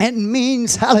 And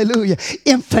means, hallelujah,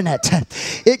 infinite.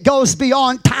 It goes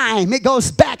beyond time. It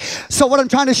goes back. So what I'm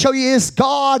trying to show you is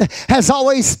God has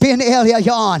always been El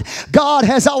Elyon. God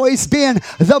has always been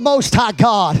the Most High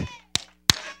God.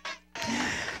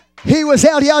 He was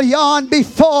El Elyon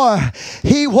before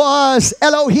he was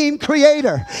Elohim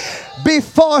creator.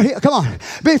 Before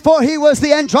he was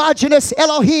the androgynous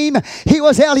Elohim, he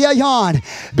was El Elyon.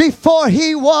 Before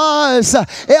he was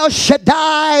El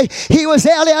Shaddai, he was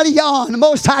El Elyon,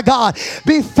 Most High God.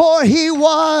 Before he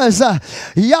was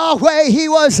Yahweh, he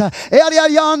was El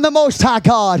Elyon, the Most High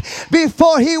God.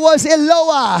 Before he was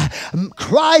Eloah,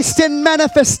 Christ in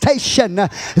manifestation,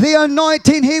 the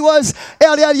anointing, he was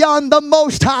El Elyon, the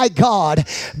Most High God.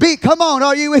 Come on,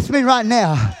 are you with me right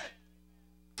now?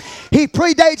 He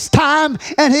predates time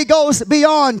and he goes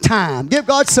beyond time. Give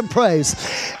God some praise.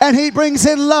 And he brings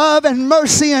in love and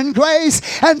mercy and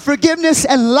grace and forgiveness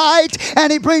and light,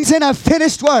 and he brings in a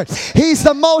finished work. He's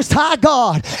the Most High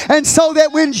God. And so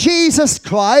that when Jesus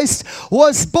Christ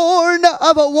was born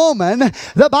of a woman,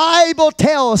 the Bible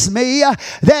tells me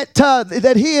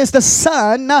that he is the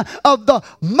Son of the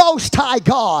Most High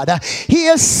God. He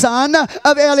is Son of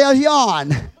El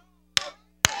Elyon.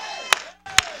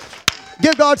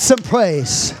 Give God some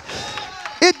praise.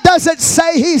 It doesn't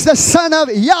say he's the son of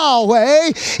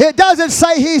Yahweh. It doesn't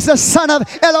say he's the son of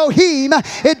Elohim.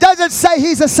 It doesn't say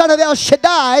he's the son of El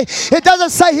Shaddai. It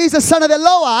doesn't say he's the son of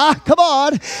Eloah. Come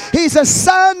on. He's the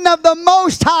Son of the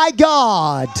Most High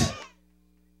God.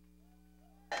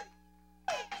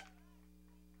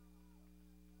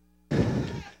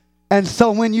 And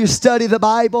so when you study the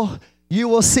Bible, you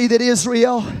will see that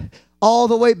Israel, all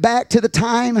the way back to the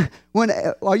time when,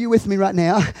 are you with me right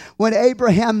now? When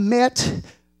Abraham met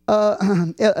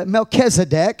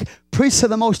Melchizedek, priest of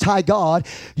the Most High God,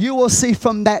 you will see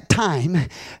from that time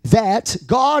that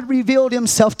God revealed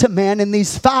himself to man in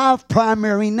these 5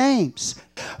 primary names.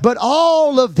 But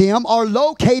all of them are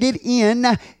located in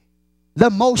the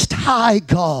Most High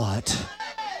God.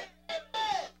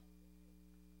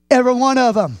 Every one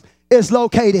of them is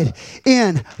located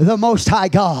in the Most High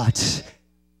God.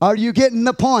 Are you getting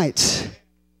the point?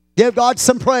 Give God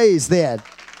some praise then.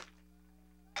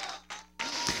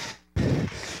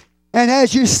 And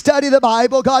as you study the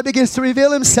Bible, God begins to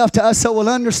reveal himself to us so we'll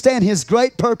understand his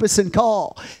great purpose and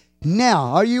call. Now,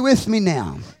 are you with me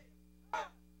now?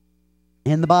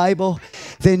 In the Bible,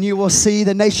 then you will see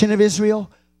the nation of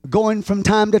Israel going from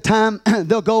time to time.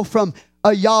 They'll go from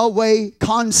a Yahweh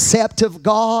concept of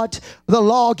God, the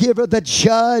lawgiver, the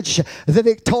judge, the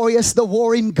victorious, the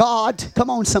warring God.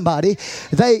 Come on, somebody.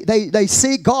 They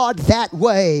see God that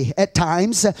way at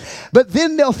times. But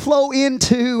then they'll flow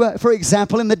into, for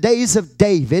example, in the days of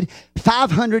David,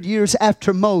 500 years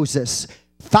after Moses.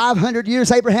 500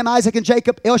 years, Abraham, Isaac, and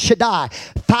Jacob, El Shaddai.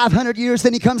 500 years,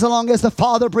 then he comes along as the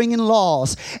father bringing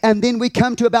laws. And then we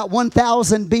come to about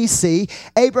 1000 BC.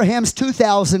 Abraham's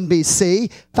 2000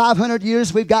 BC. 500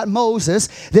 years, we've got Moses.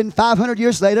 Then 500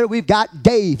 years later, we've got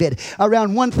David.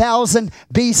 Around 1000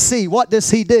 BC, what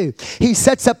does he do? He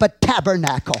sets up a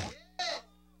tabernacle.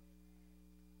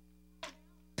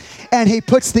 And he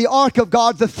puts the ark of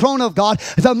God, the throne of God,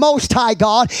 the Most High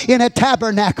God, in a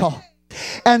tabernacle.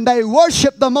 And they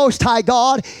worship the Most High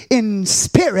God in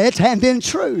spirit and in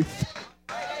truth.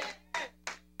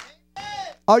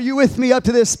 Are you with me up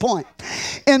to this point?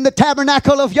 In the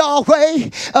tabernacle of Yahweh,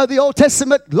 the Old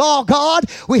Testament law God,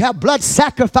 we have blood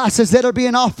sacrifices that are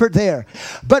being offered there.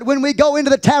 But when we go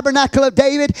into the tabernacle of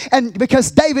David, and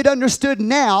because David understood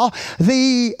now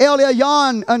the El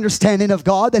Elyon understanding of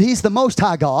God, that he's the Most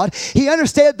High God, he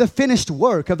understood the finished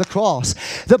work of the cross.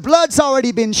 The blood's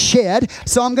already been shed,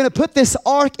 so I'm going to put this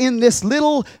ark in this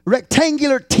little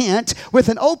rectangular tent with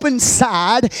an open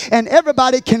side, and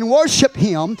everybody can worship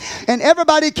him, and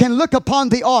everybody can look upon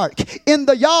the ark. In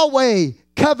the Yahweh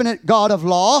covenant God of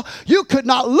law, you could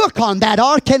not look on that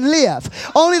ark and live.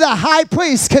 Only the high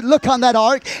priest could look on that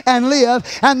ark and live.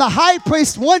 And the high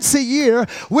priest once a year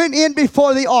went in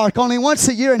before the ark. Only once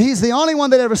a year, and he's the only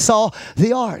one that ever saw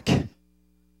the ark.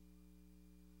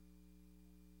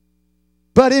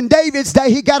 But in David's day,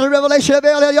 he got a revelation of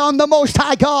El Elyon, the Most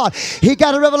High God. He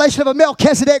got a revelation of a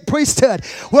Melchizedek priesthood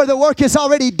where the work is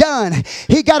already done.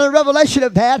 He got a revelation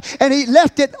of that, and he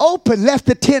left it open, left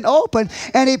the tent open,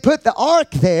 and he put the ark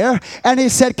there, and he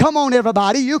said, come on,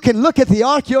 everybody, you can look at the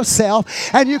ark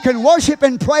yourself, and you can worship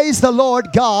and praise the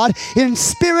Lord God in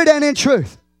spirit and in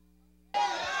truth.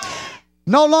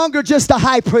 No longer just the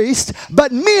high priest,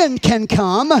 but men can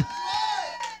come.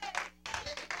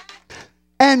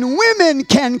 And women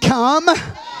can come.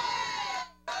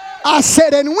 I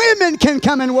said, and women can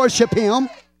come and worship him.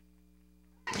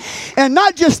 And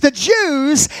not just the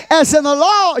Jews, as in the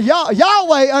law,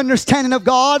 Yahweh understanding of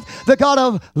God, the God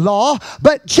of law,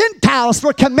 but Gentiles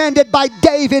were commanded by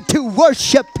David to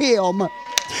worship him.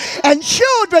 And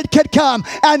children could come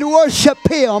and worship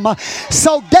him.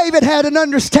 So David had an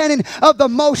understanding of the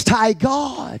Most High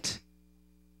God.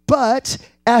 But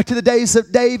After the days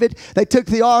of David, they took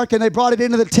the ark and they brought it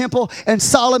into the temple, and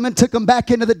Solomon took them back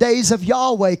into the days of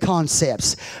Yahweh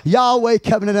concepts. Yahweh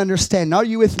covenant understanding. Are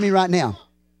you with me right now?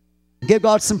 Give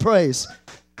God some praise.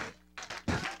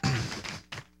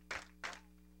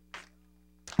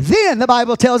 Then the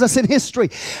Bible tells us in history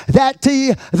that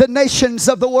the nations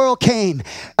of the world came.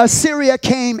 Assyria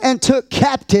came and took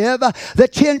captive the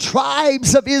 10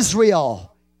 tribes of Israel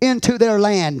into their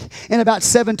land in about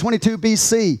 722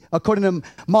 BC, according to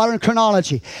modern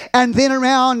chronology. And then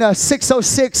around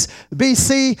 606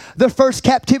 BC, the first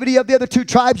captivity of the other 2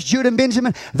 tribes, Judah and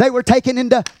Benjamin, they were taken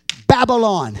into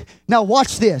Babylon. Now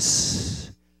watch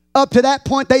this. Up to that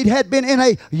point, they had been in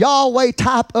a Yahweh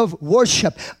type of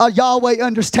worship, a Yahweh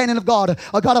understanding of God,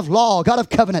 a God of law, a God of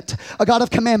covenant, a God of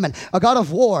commandment, a God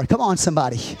of war. Come on,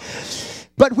 somebody.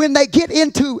 But when they get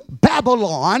into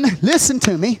Babylon, listen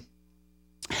to me,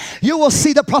 you will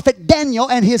see the prophet Daniel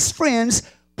and his friends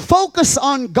focus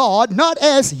on God, not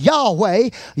as Yahweh.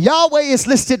 Yahweh is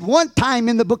listed one time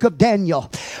in the book of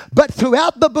Daniel. But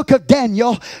throughout the book of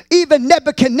Daniel, even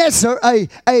Nebuchadnezzar,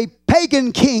 a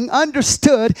pagan king,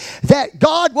 understood that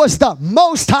God was the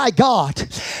Most High God.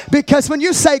 Because when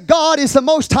you say God is the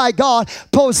Most High God,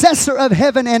 possessor of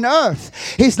heaven and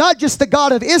earth, He's not just the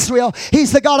God of Israel,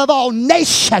 He's the God of all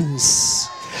nations.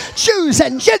 Jews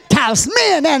and Gentiles,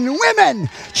 men and women,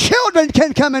 children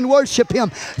can come and worship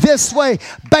Him this way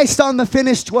based on the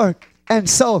finished work. And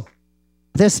so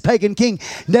this pagan king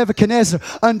Nebuchadnezzar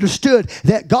understood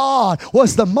that God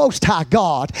was the Most High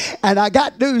God. And I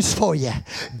got news for you.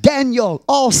 Daniel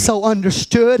also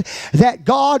understood that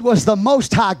God was the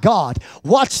Most High God.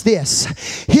 Watch this.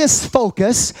 His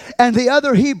focus and the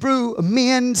other Hebrew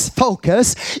men's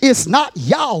focus is not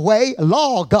Yahweh,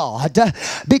 law God.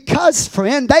 Because,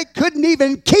 friend, they couldn't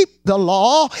even keep the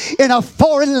law in a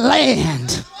foreign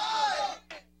land.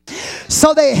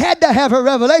 So they had to have a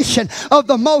revelation of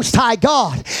the Most High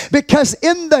God, because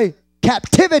in the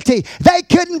captivity they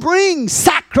couldn't bring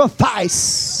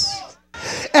sacrifice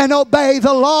and obey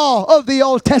the law of the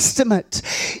Old Testament.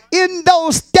 In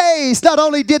those days, not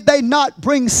only did they not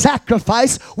bring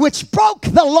sacrifice, which broke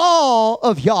the law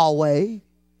of Yahweh,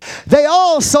 they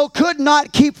also could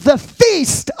not keep the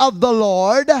feast of the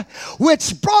Lord,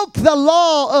 which broke the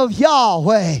law of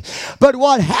Yahweh. But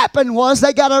what happened was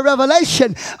they got a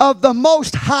revelation of the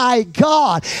Most High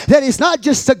God, that He's not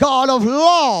just a God of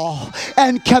law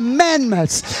and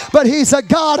commandments, but He's a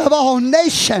God of all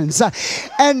nations.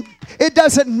 And it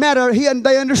doesn't matter,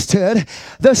 they understood,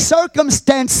 the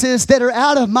circumstances that are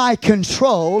out of my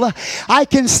control, I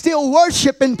can still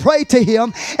worship and pray to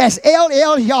Him as El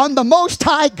Elyon, the Most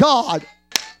High God.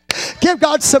 Give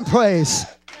God some praise.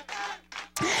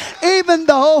 Even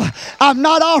though I'm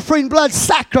not offering blood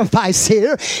sacrifice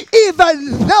here,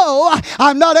 even though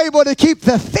I'm not able to keep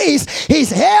the feast,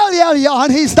 He's El Elyon,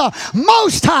 He's the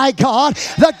Most High God,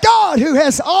 the God who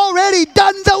has already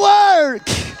done the work.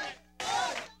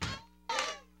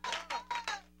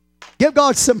 Give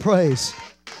God some praise.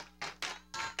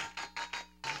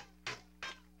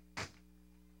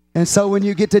 And so when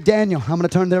you get to Daniel, I'm going to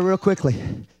turn there real quickly.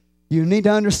 You need to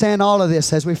understand all of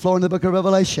this as we flow in the book of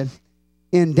Revelation.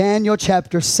 In Daniel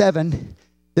chapter 7,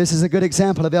 this is a good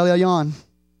example of El Elyon.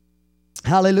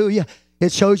 Hallelujah.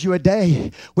 It shows you a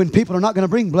day when people are not going to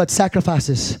bring blood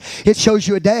sacrifices. It shows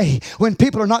you a day when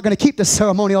people are not going to keep the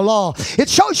ceremonial law. It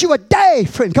shows you a day,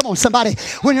 friend, come on somebody,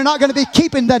 when you're not going to be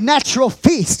keeping the natural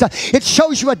feast. It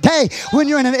shows you a day when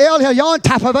you're in an El Elyon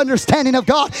type of understanding of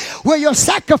God, where your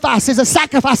sacrifice is a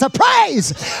sacrifice of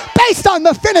praise based on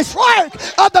the finished work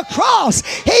of the cross.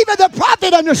 Even the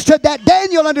prophet understood that.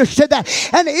 Daniel understood that.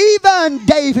 And even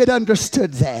David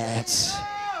understood that.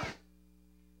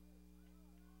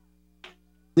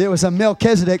 It was a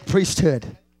Melchizedek priesthood.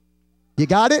 You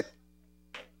got it?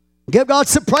 Give God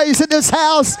some praise in this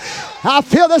house. I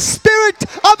feel the Spirit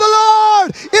of the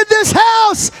Lord in this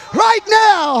house right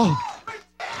now.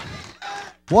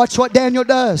 Watch what Daniel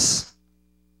does.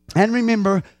 And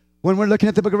remember, when we're looking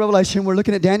at the book of Revelation, we're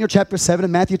looking at Daniel chapter 7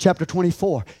 and Matthew chapter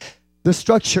 24. The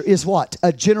structure is what?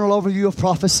 A general overview of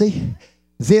prophecy,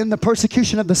 then the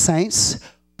persecution of the saints,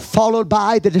 followed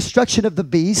by the destruction of the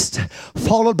beast,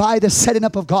 followed by the setting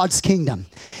up of God's kingdom.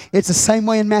 It's the same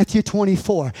way in Matthew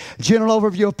 24. General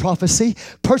overview of prophecy,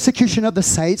 persecution of the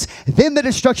saints, then the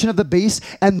destruction of the beast,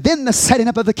 and then the setting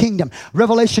up of the kingdom.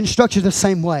 Revelation structured the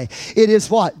same way. It is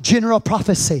what? General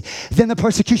prophecy, then the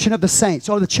persecution of the saints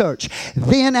or the church.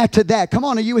 Then after that, come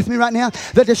on, are you with me right now?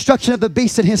 The destruction of the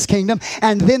beast and his kingdom,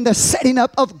 and then the setting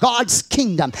up of God's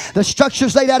kingdom. The structure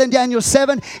is laid out in Daniel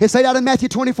 7, it's laid out in Matthew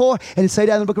 24, and it's laid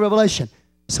out in the book of Revelation.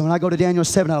 So when I go to Daniel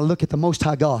 7, I look at the Most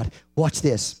High God. Watch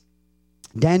this.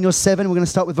 Daniel 7, we're going to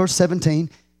start with verse 17.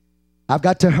 I've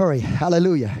got to hurry.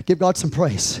 Hallelujah. Give God some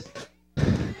praise.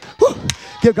 Woo.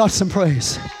 Give God some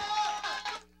praise.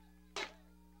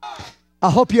 I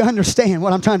hope you understand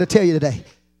what I'm trying to tell you today.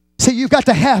 See, you've got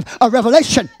to have a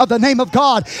revelation of the name of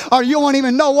God, or you won't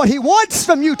even know what He wants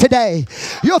from you today.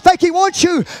 You'll think He wants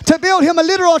you to build Him a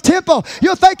literal temple.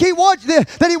 You'll think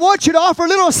that He wants you to offer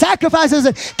literal sacrifices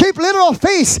and keep literal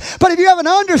feasts. But if you have an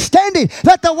understanding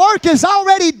that the work is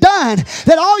already done,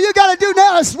 that all you got to do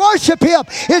now is worship Him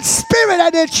in spirit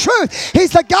and in truth. He's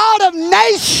the God of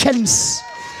nations,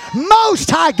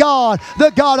 Most High God, the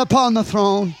God upon the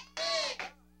throne,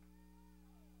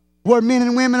 where men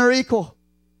and women are equal.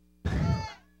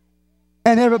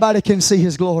 And everybody can see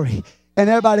His glory. And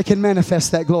everybody can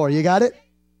manifest that glory. You got it?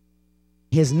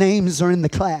 His names are in the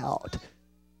cloud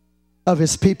of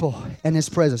His people and His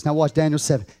presence. Now watch Daniel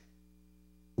 7.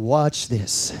 Watch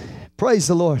this. Praise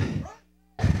the Lord.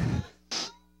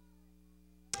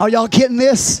 Are y'all getting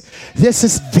this? This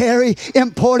is very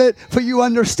important for you to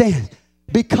understand.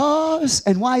 Because,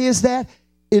 and why is that?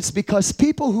 It's because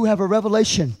people who have a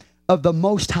revelation of the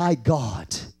Most High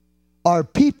God are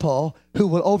people who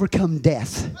will overcome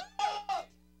death.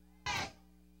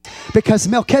 Because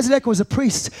Melchizedek was a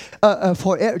priest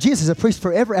Jesus is a priest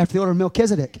forever after the order of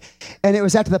Melchizedek. And it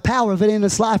was after the power of it in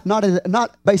his life,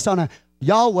 not based on a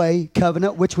Yahweh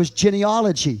covenant, which was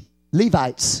genealogy,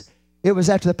 Levites. It was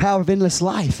after the power of endless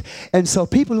life. And so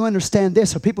people who understand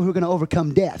this are people who are going to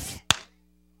overcome death.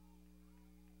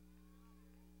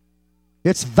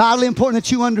 It's vitally important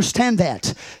that you understand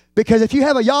that. Because if you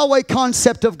have a Yahweh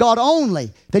concept of God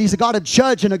only, that He's a God of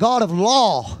judge and a God of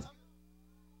law,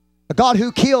 a God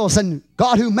who kills and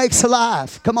God who makes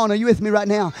alive. Come on, are you with me right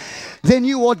now? Then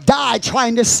you will die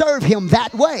trying to serve Him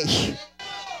that way.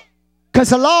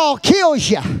 Because the law kills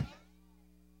you,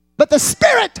 but the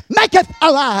Spirit maketh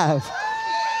alive.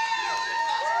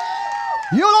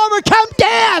 You'll overcome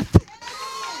death.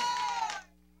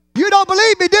 You don't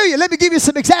believe me, do you? Let me give you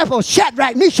some examples.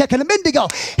 Shadrach, Meshach, and Abednego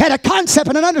had a concept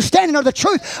and an understanding of the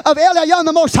truth of El Elyon,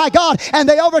 the Most High God, and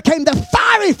they overcame the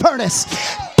fiery furnace.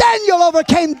 Daniel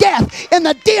overcame death in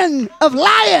the den of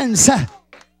lions.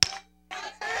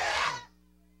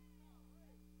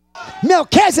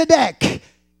 Melchizedek,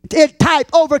 in type,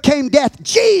 overcame death.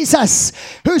 Jesus,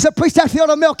 who's a priest after the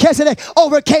order of Melchizedek,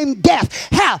 overcame death.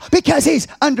 How? Because he's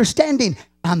understanding,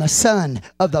 I'm the son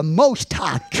of the Most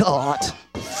High God.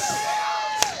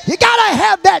 You got to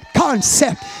have that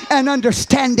concept and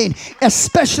understanding,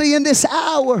 especially in this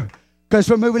hour, because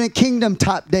we're moving in kingdom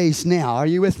type days now. Are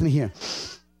you with me here?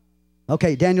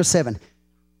 Okay, Daniel 7.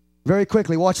 Very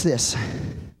quickly, watch this.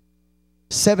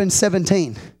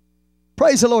 7:17.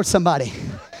 Praise the Lord, somebody.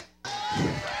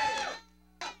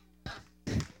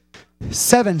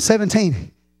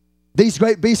 7:17. These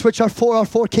great beasts which are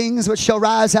four kings which shall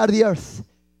rise out of the earth.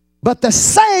 But the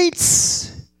saints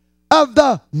of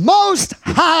the Most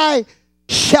High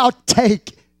shall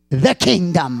take the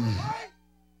kingdom.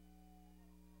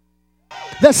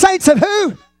 The saints of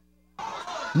who?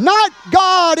 Not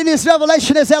God in His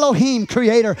revelation as Elohim,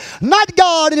 creator. Not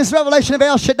God in His revelation of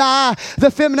El Shaddai, the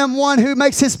feminine one who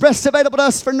makes His breast available to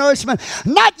us for nourishment.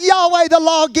 Not Yahweh, the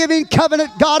law-giving covenant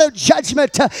God of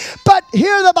judgment. But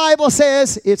here the Bible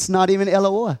says it's not even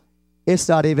Eloah. It's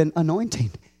not even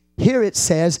anointing. Here it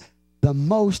says the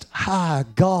Most High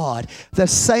God. The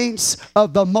saints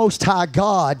of the Most High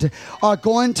God are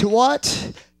going to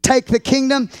what? Take the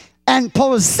kingdom and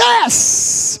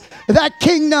possess that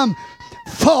kingdom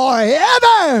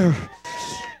forever.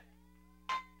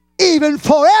 Even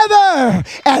forever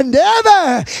and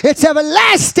ever. It's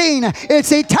everlasting.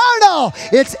 It's eternal.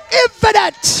 It's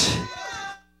infinite.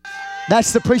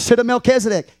 That's the priesthood of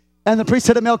Melchizedek. And the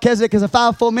priesthood of Melchizedek is a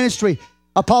fivefold ministry.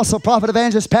 Apostle, prophet,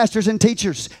 evangelist, pastors, and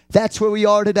teachers. That's where we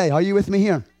are today. Are you with me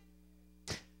here?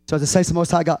 So the saints of the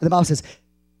Most High God. The Bible says,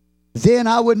 then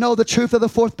I would know the truth of the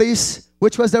fourth beast,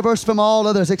 which was diverse from all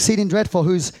others, exceeding dreadful,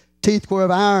 whose teeth were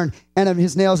of iron, and of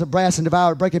his nails of brass, and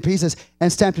devoured, breaking pieces,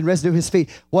 and stamped in residue his feet.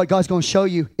 What God's going to show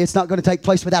you, it's not going to take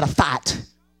place without a fight.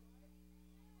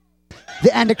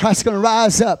 The Antichrist is going to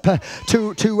rise up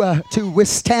to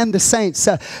withstand the saints,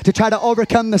 to try to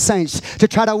overcome the saints, to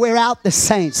try to wear out the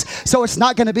saints. So it's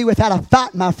not going to be without a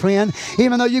fight, my friend.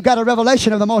 Even though you've got a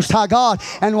revelation of the Most High God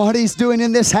and what He's doing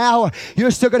in this hour, you're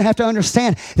still going to have to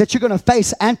understand that you're going to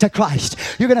face Antichrist.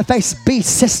 You're going to face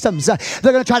beast systems.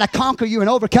 They're going to try to conquer you and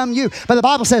overcome you. But the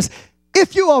Bible says,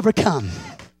 if you overcome,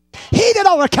 he that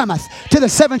overcometh, to the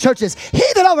seven churches, he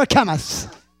that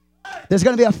overcometh, there's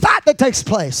going to be a fight that takes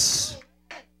place.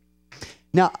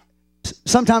 Now,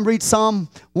 sometime read Psalm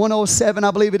 107,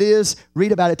 I believe it is.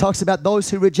 Read about it. It talks about those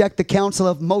who reject the counsel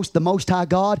of the Most High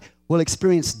God will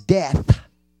experience death.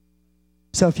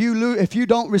 So if you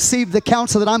don't receive the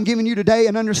counsel that I'm giving you today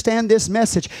and understand this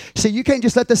message, see, you can't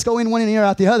just let this go in one ear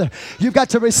out the other. You've got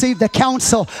to receive the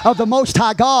counsel of the Most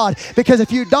High God, because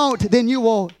if you don't, then you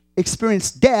will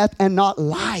experience death and not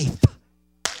life.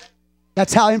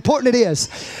 That's how important it is.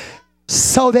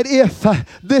 So that if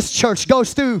this church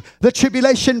goes through the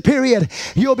tribulation period,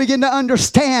 you'll begin to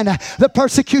understand the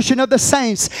persecution of the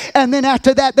saints. And then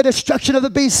after that, the destruction of the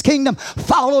beast's kingdom,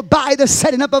 followed by the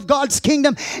setting up of God's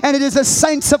kingdom. And it is the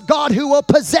saints of God who will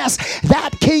possess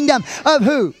that kingdom of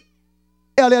who?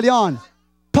 El Elyon,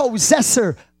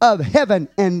 possessor of heaven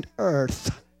and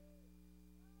earth.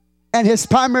 And his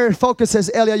primary focus as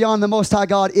El Elyon, the Most High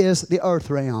God, is the earth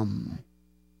realm.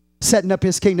 Setting up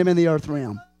his kingdom in the earth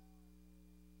realm.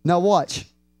 Now watch.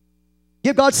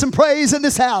 Give God some praise in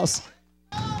this house.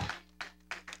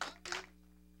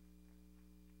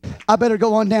 I better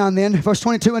go on down then. Verse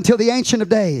 22, until the Ancient of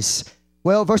Days.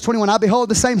 Well, verse 21, I behold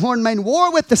the same horn made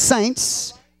war with the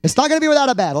saints. It's not going to be without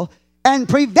a battle. And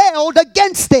prevailed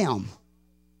against them.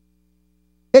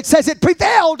 It says it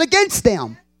prevailed against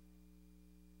them.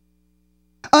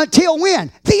 Until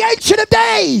when? The Ancient of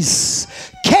Days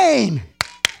came.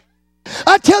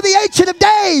 Until the Ancient of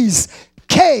Days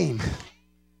came.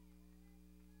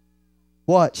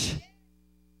 Watch.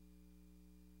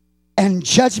 And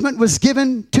judgment was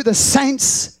given to the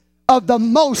saints of the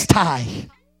Most High.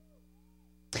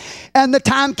 And the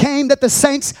time came that the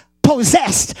saints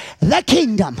possessed the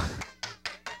kingdom.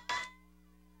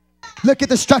 Look at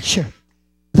the structure.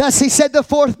 Thus he said, the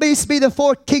fourth beast be the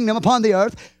fourth kingdom upon the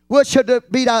earth, which should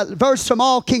be diverse from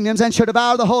all kingdoms, and shall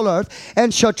devour the whole earth,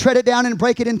 and shall tread it down and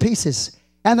break it in pieces.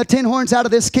 And the 10 horns out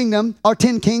of this kingdom are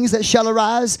 10 kings that shall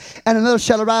arise, and another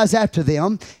shall arise after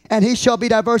them. And he shall be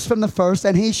diverse from the first,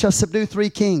 and he shall subdue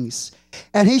 3 kings.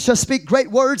 And he shall speak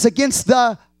great words against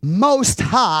the Most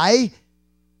High,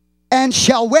 and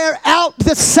shall wear out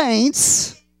the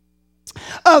saints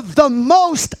of the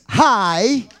Most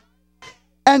High,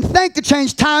 and think to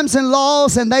change times and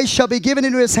laws, and they shall be given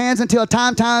into his hands until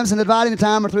times, and dividing the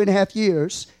time are 3.5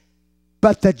 years.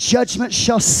 But the judgment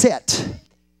shall sit,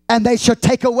 and they shall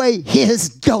take away his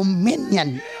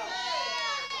dominion,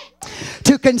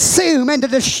 to consume and to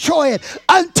destroy it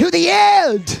unto the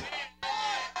end.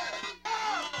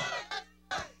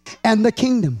 And the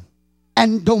kingdom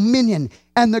and dominion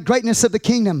and the greatness of the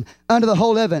kingdom under the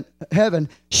whole heaven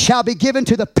shall be given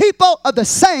to the people of the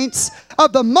saints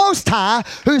of the Most High,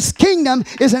 whose kingdom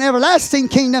is an everlasting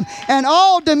kingdom, and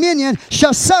all dominion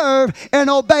shall serve and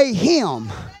obey him.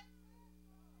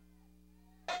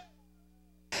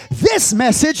 This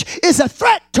message is a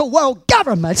threat to world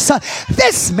governments.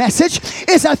 This message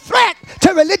is a threat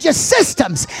to religious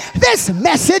systems. This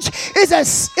message is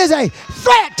a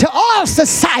threat to all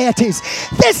societies.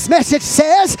 This message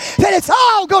says that it's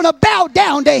all going to bow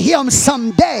down to him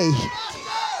someday.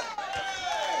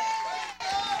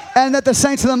 And that the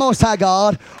saints of the Most High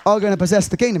God are going to possess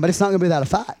the kingdom. But it's not going to be without a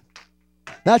fight.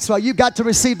 That's why you've got to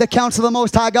receive the counsel of the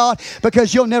Most High God,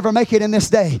 because you'll never make it in this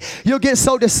day. You'll get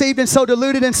so deceived and so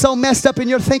deluded and so messed up in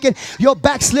your thinking, you'll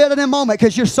backslid in a moment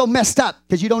because you're so messed up,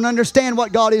 because you don't understand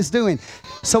what God is doing.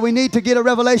 So we need to get a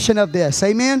revelation of this.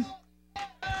 Amen?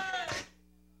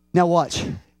 Now watch.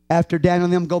 After Daniel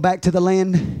and them go back to the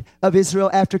land of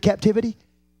Israel after captivity,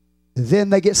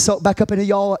 then they get soaked back up into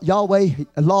Yahweh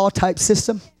law type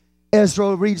system.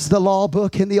 Ezra reads the law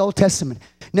book in the Old Testament.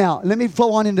 Now, let me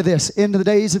flow on into this. Into the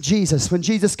days of Jesus. When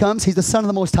Jesus comes, he's the Son of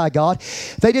the Most High God.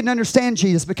 They didn't understand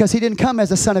Jesus because he didn't come as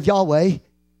the Son of Yahweh.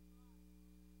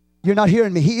 You're not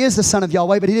hearing me. He is the Son of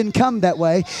Yahweh, but he didn't come that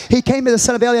way. He came as the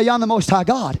Son of El Elyon, the Most High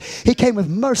God. He came with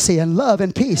mercy and love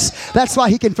and peace. That's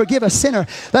why he can forgive a sinner.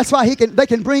 That's why they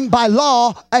can bring by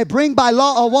law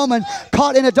a woman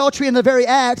caught in adultery in the very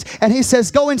act, and he says,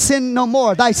 go and sin no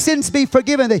more. Thy sins be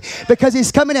forgiven thee. Because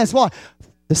he's coming as what?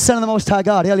 The Son of the Most High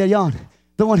God, El Elyon,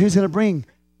 the one who's going to bring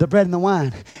the bread and the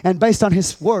wine. And based on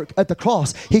his work at the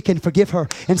cross, he can forgive her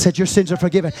and said, your sins are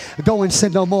forgiven. Go and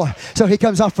sin no more. So he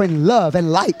comes offering love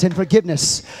and light and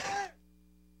forgiveness.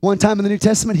 One time in the New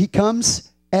Testament, he comes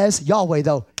as Yahweh,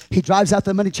 though. He drives out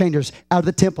the money changers out of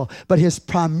the temple. But his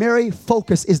primary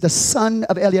focus is the Son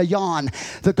of El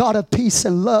Elyon, the God of peace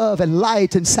and love and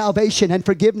light and salvation and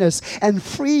forgiveness and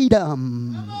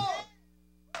freedom.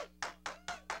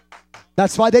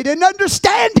 That's why they didn't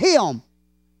understand him.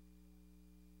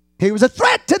 He was a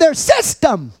threat to their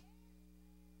system.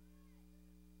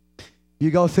 You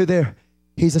go through there.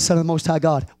 He's the Son of the Most High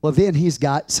God. Well, then he's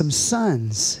got some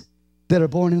sons that are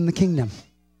born in the kingdom.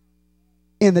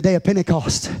 in the day of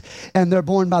Pentecost, and they're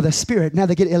born by the Spirit. Now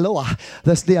they get Eloah,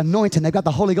 the anointing. They've got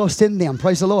the Holy Ghost in them.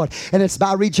 Praise the Lord. And it's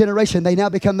by regeneration. They now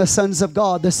become the sons of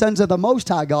God, the sons of the Most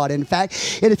High God, in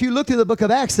fact. And if you look through the book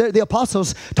of Acts, the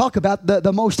apostles talk about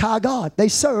the Most High God. They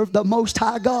serve the Most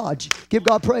High God. Give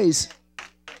God praise.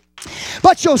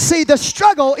 But you'll see the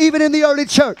struggle even in the early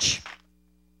church.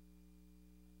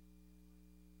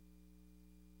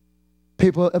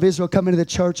 People of Israel come into the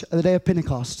church on the day of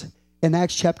Pentecost. In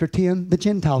Acts chapter 10, the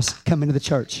Gentiles come into the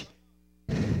church.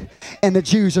 And the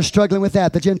Jews are struggling with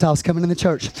that, the Gentiles coming in the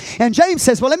church. And James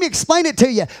says, well, let me explain it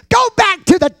to you. Go back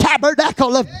to the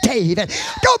tabernacle of David.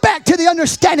 Go back to the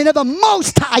understanding of the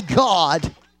Most High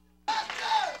God.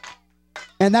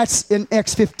 And that's in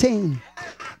Acts 15.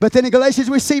 But then in Galatians,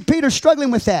 we see Peter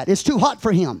struggling with that. It's too hot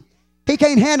for him. He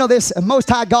can't handle this Most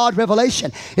High God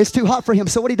revelation. It's too hot for him.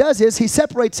 So what he does is he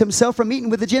separates himself from eating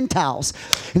with the Gentiles.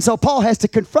 And so Paul has to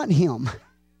confront him.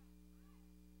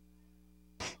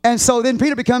 And so then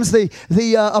Peter becomes the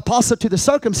apostle to the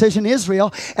circumcision in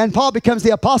Israel. And Paul becomes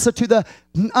the apostle to the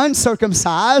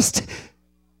uncircumcised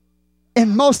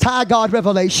in Most High God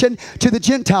revelation to the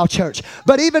Gentile church.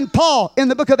 But even Paul in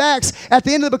the book of Acts, at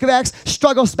the end of the book of Acts,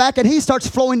 struggles back and he starts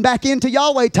flowing back into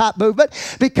Yahweh type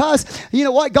movement because, you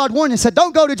know what, God warned him, said,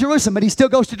 don't go to Jerusalem, but he still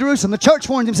goes to Jerusalem. The church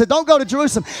warned him, said, don't go to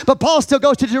Jerusalem, but Paul still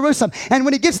goes to Jerusalem. And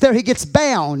when he gets there, he gets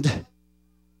bound.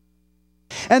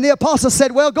 And the apostle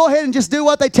said, well, go ahead and just do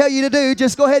what they tell you to do.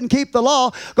 Just go ahead and keep the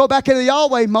law. Go back into the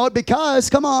Yahweh mode because,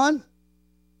 come on,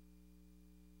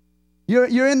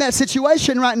 You're in that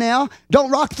situation right now.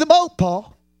 Don't rock the boat,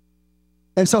 Paul.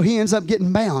 And so he ends up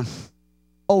getting bound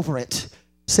over it.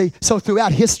 See, so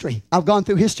throughout history, I've gone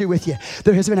through history with you.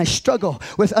 There has been a struggle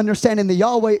with understanding the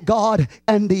Yahweh God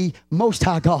and the Most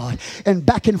High God. And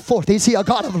back and forth. Is he a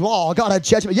God of law, a God of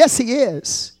judgment? Yes, he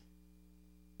is.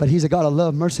 But he's a God of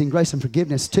love, mercy, and grace and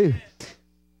forgiveness too.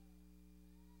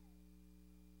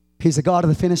 He's a God of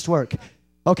the finished work.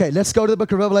 Okay, let's go to the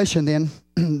book of Revelation then.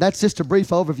 That's just a brief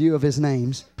overview of his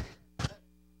names.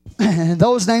 And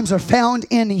those names are found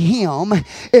in him.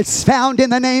 It's found in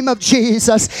the name of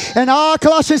Jesus. And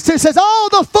Colossians 2 says, all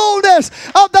the fullness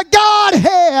of the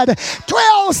Godhead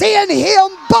dwells in him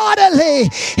bodily.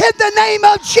 In the name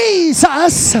of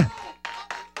Jesus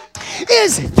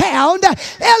is found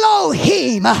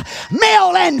Elohim,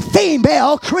 male and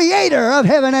female, creator of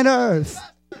heaven and earth.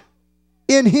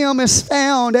 In him is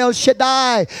found El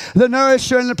Shaddai, the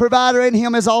nourisher and the provider. In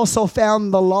him is also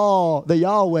found the law, the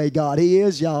Yahweh God. He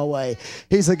is Yahweh.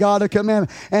 He's the God of commandment.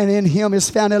 And in him is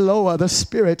found Eloah, the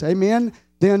Spirit. Amen.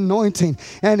 The anointing.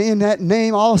 And in that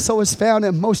name also is found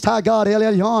the Most High God, El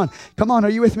Elyon. Come on, are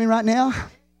you with me right now?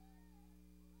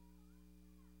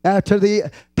 After the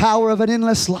power of an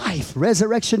endless life.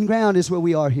 Resurrection ground is where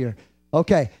we are here.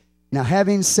 Okay. Now,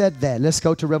 having said that, let's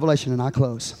go to Revelation and I'll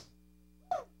close.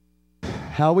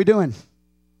 How are we doing?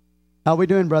 How are we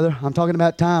doing, brother? I'm talking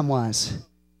about time-wise.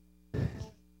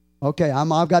 Okay,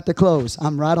 I've got to close.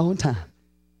 I'm right on time.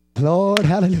 Lord,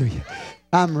 hallelujah.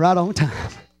 I'm right on time.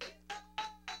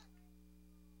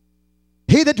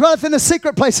 He that dwelleth in the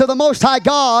secret place of the Most High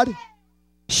God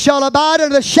shall abide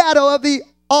under the shadow of the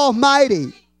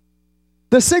Almighty.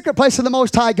 The secret place of the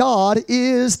Most High God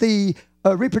is the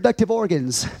reproductive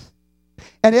organs.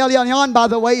 And El Elyon, by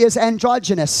the way, is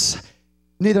androgynous.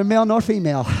 Neither male nor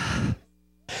female.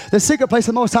 The secret place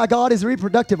of the Most High God is the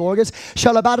reproductive organs,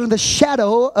 shall abide under the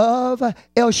shadow of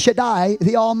El Shaddai,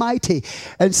 the Almighty.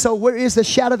 And so where is the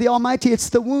shadow of the Almighty? It's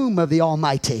the womb of the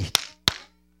Almighty.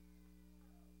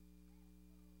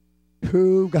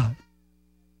 Who God?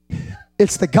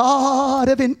 It's the God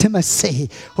of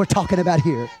intimacy we're talking about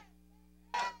here.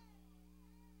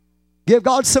 Give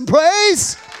God some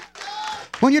praise.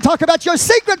 When you talk about your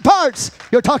secret parts,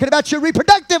 you're talking about your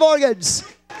reproductive organs.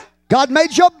 God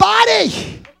made your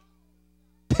body.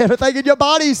 Everything in your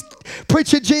body's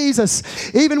preaching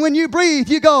Jesus. Even when you breathe,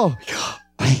 you go,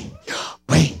 wait,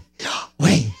 wait,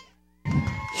 wait,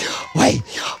 wait,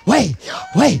 wait,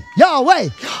 wait, Yahweh,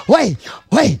 wait,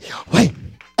 wait, wait.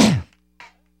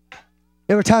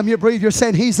 Every time you breathe, you're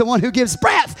saying He's the one who gives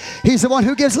breath. He's the one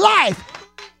who gives life.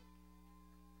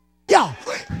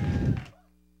 Yahweh.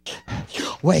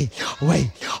 Wait.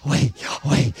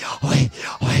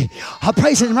 I'm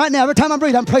praising Him right now. Every time I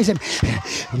breathe, I'm praising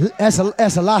Him as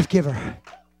a life giver.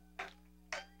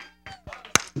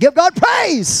 Give God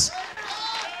praise.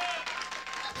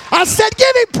 I said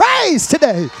give Him praise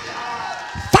today.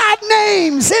 5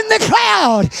 names in the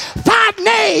crowd. 5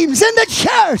 names in the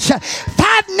church.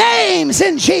 5 names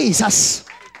in Jesus.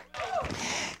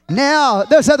 Now,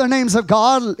 there's other names of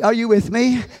God. Are you with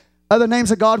me? other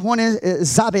names of God. One is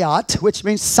Sabaoth, which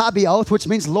means Sabaoth, which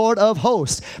means Lord of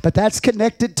hosts. But that's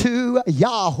connected to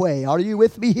Yahweh. Are you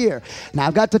with me here? Now,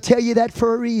 I've got to tell you that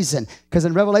for a reason. Because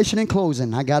in Revelation, in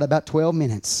closing, I got about 12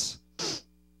 minutes.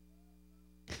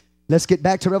 Let's get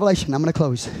back to Revelation. I'm going to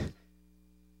close.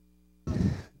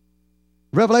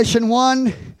 Revelation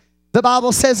 1. The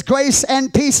Bible says grace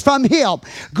and peace from Him.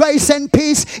 Grace and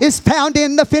peace is found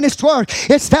in the finished work.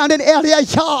 It's found in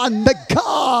Elion, the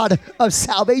God of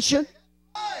salvation.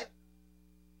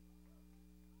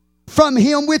 From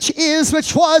Him which is,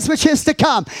 which was, which is to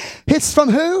come. It's from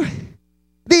who?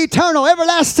 The eternal,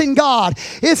 everlasting God.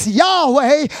 It's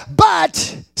Yahweh.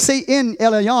 But, see, in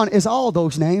Elion is all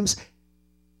those names.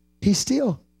 He's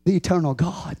still the eternal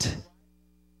God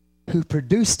who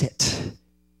produced it.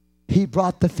 He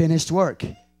brought the finished work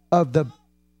of the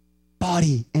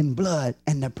body and blood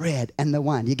and the bread and the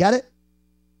wine. You got it?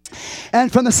 And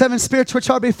from the seven spirits which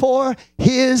are before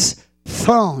His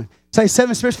throne. Say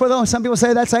seven spirits before the throne. Some people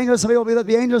say that's angels. Some people believe that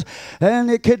be angels.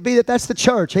 And it could be that that's the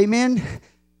church. Amen?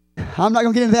 I'm not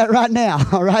going to get into that right now,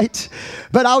 all right?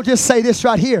 But I'll just say this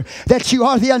right here, that you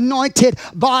are the anointed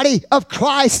body of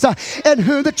Christ, in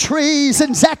whom the trees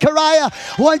in Zechariah,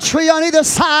 one tree on either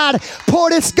side,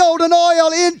 poured its golden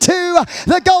oil into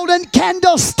the golden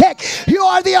candlestick. You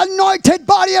are the anointed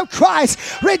body of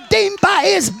Christ, redeemed by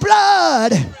His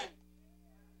blood.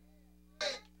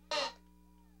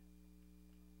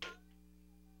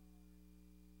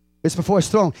 It's before His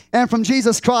throne. And from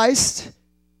Jesus Christ,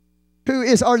 who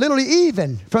is, or literally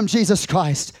even from Jesus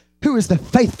Christ, who is the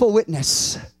faithful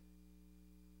witness.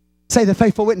 Say the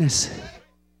faithful witness.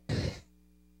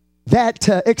 That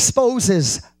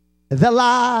exposes the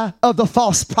lie of the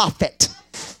false prophet.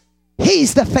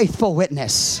 He's the faithful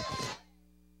witness.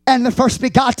 And the first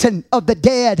begotten of the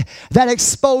dead, that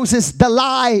exposes the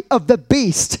lie of the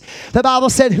beast. The Bible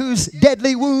said whose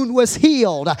deadly wound was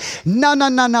healed.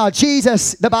 No.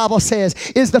 Jesus, the Bible says,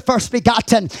 is the first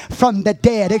begotten from the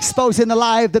dead, exposing the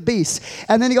lie of the beast.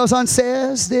 And then he goes on and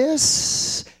says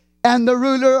this. And the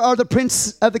ruler or the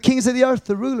prince of the kings of the earth,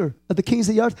 the ruler of the kings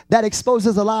of the earth, that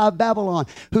exposes the lie of Babylon,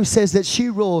 who says that she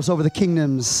rules over the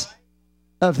kingdoms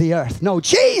of the earth. No,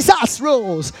 Jesus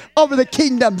rules over the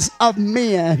kingdoms of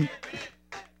men.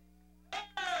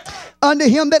 Unto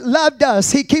Him that loved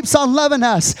us, He keeps on loving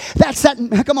us. That's that,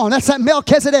 come on, that's that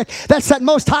Melchizedek. That's that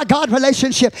Most High God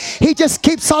relationship. He just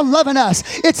keeps on loving us.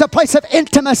 It's a place of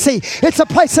intimacy. It's a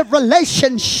place of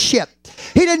relationship.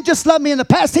 He didn't just love me in the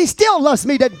past. He still loves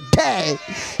me today.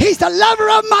 He's the lover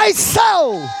of my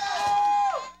soul.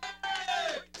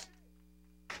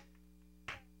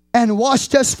 And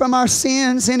washed us from our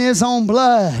sins in His own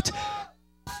blood.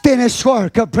 Finished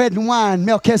work of bread and wine,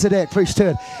 Melchizedek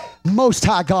priesthood. Most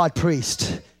High God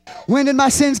priest. When did my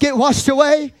sins get washed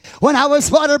away? When I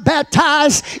was water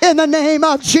baptized in the name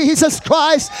of Jesus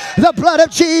Christ. The blood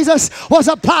of Jesus was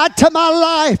applied to my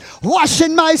life,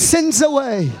 washing my sins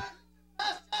away.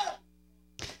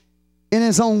 In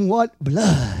His own what?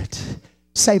 Blood.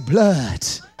 Say blood.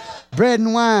 Bread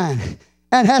and wine.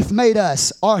 And hath made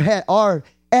us,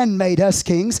 and made us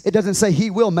kings. It doesn't say He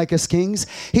will make us kings.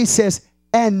 He says,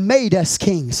 and made us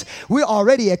kings. We're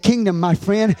already a kingdom, my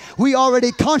friend. We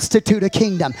already constitute a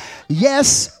kingdom.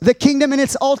 Yes, the kingdom in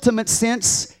its ultimate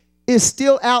sense is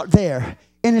still out there.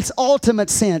 In its ultimate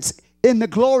sense, in the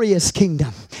glorious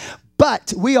kingdom.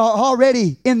 But we are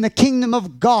already in the kingdom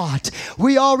of God.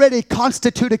 We already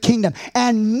constitute a kingdom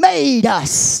and made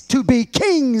us to be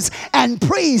kings and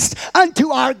priests unto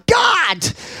our God.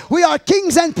 We are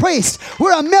kings and priests.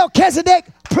 We're a Melchizedek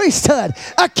priesthood,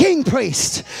 a king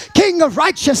priest, king of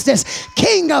righteousness,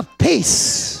 king of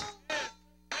peace.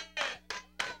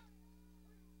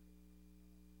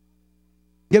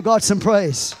 Give God some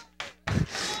praise.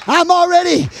 I'm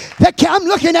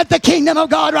looking at the kingdom of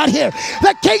God right here.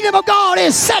 The kingdom of God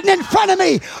is sitting in front of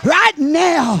me right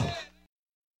now.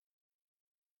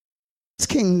 It's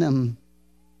kingdom.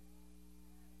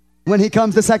 When He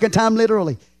comes the second time,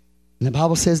 literally. And the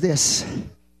Bible says this.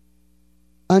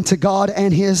 Unto God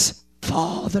and His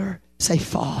Father. Say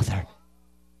Father.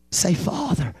 Say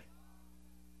Father.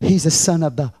 He's the Son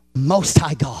of the Most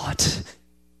High God.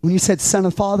 When you said Son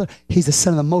of Father, He's the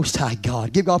Son of the Most High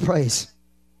God. Give God praise.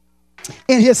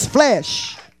 In His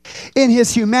flesh, in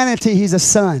His humanity, He's a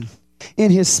Son.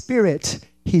 In His spirit,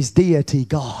 He's deity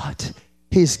God.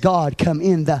 He's God come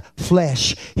in the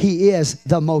flesh. He is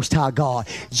the Most High God.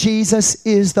 Jesus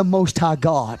is the Most High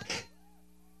God.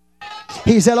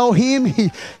 He's Elohim.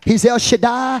 He's El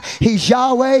Shaddai. He's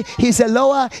Yahweh. He's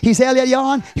Eloah. He's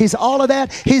Elyon. He's all of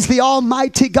that. He's the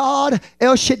Almighty God.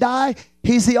 El Shaddai.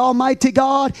 He's the Almighty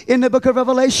God in the book of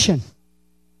Revelation.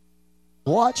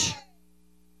 Watch.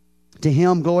 To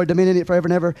him, glory, dominion, forever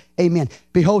and ever. Amen.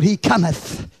 Behold, he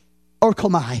cometh.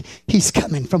 Orkomai. He's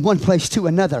coming from one place to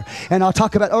another. And I'll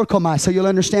talk about Orkomai so you'll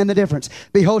understand the difference.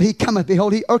 Behold, he cometh.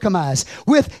 Behold, he Orkomais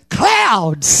with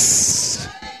clouds.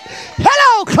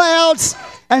 Hello, clouds.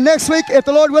 And next week, if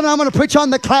the Lord willing, I'm going to preach on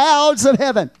the clouds of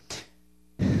heaven.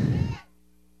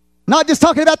 Not just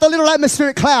talking about the little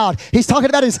atmospheric cloud. He's talking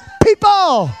about his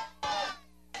people.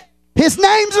 His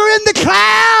names are in the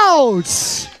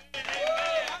clouds.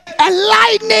 And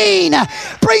lightning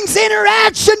brings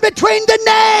interaction between the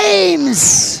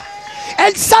names.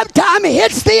 And sometimes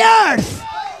hits the earth.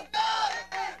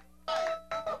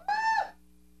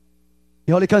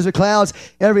 Behold, he comes with clouds.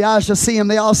 Every eye shall see him.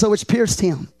 They also which pierced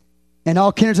him. And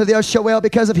all kindreds of the earth shall wail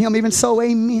because of him. Even so,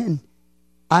 amen.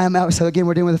 I am Alpha. So again,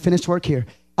 we're dealing with a finished work here.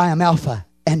 I am Alpha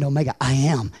and Omega. I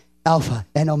am Alpha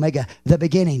and Omega, the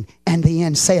beginning and the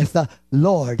end, saith the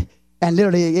Lord. And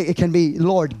literally, it can be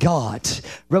Lord God.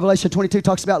 Revelation 22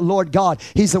 talks about Lord God.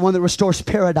 He's the one that restores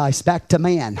paradise back to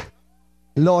man.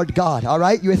 Lord God. All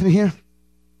right, you with me here?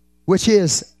 Which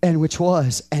is, and which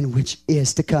was, and which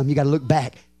is to come. You got to look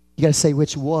back. You got to say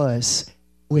which was,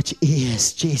 which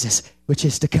is Jesus, which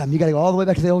is to come. You got to go all the way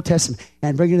back to the Old Testament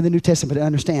and bring it into the New Testament to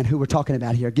understand who we're talking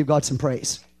about here. Give God some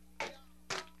praise.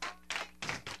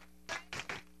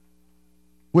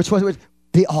 Which was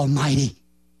the Almighty.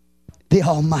 The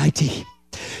Almighty.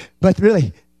 But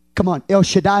really, come on, El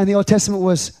Shaddai in the Old Testament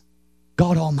was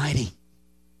God Almighty.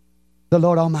 The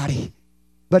Lord Almighty.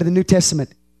 But in the New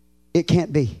Testament, it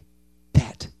can't be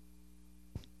that.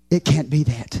 It can't be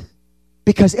that.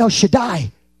 Because El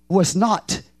Shaddai was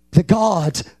not the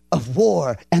God of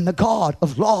war and the God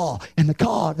of law and the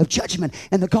God of judgment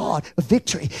and the God of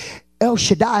victory. El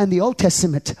Shaddai in the Old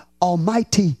Testament,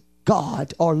 Almighty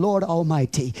God or Lord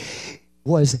Almighty,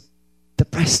 was the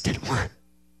breasted one,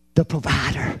 the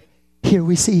provider. Here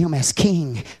we see him as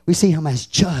king. We see him as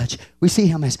judge. We see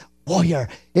him as warrior.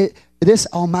 This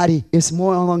Almighty is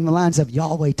more along the lines of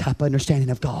Yahweh type understanding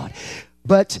of God.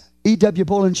 But E.W.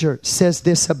 Bullinger says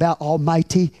this about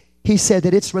Almighty. He said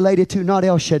that it's related to not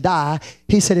El Shaddai.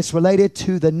 He said it's related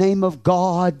to the name of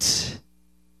God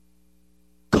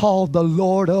called the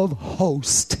Lord of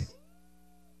Hosts.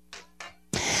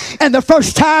 And the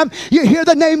first time you hear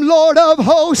the name Lord of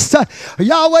Hosts,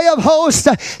 Yahweh of Hosts,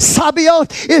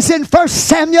 Sabaoth, is in 1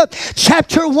 Samuel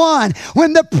chapter 1.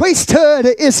 When the priesthood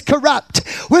is corrupt,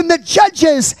 when the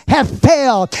judges have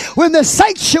failed, when the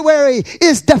sanctuary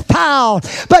is defiled.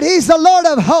 But he's the Lord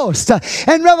of Hosts.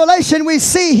 In Revelation we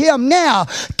see him now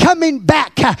coming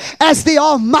back as the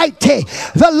Almighty.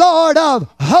 The Lord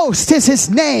of Hosts is his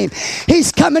name.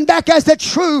 He's coming back as the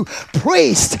true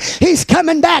priest. He's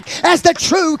coming back as the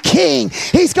true king.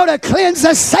 He's going to cleanse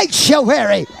the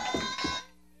sanctuary.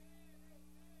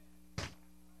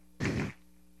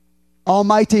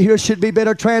 Almighty here should be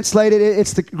better translated.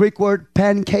 It's the Greek word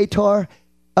pankator,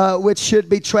 which should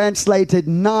be translated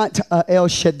not El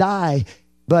Shaddai,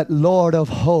 but Lord of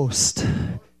Hosts,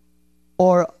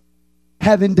 or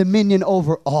having dominion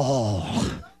over all.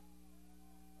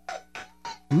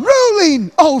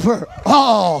 Ruling over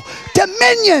all.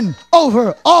 Dominion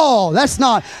over all. That's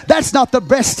not the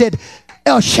breasted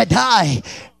El Shaddai.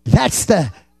 That's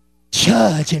the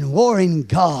judge and warring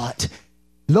God.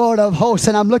 Lord of hosts.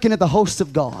 And I'm looking at the host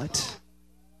of God.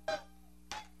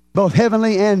 Both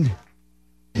heavenly and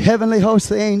heavenly hosts,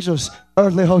 the angels,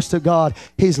 earthly host of God.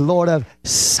 He's Lord of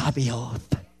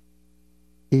Sabaoth.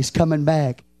 He's coming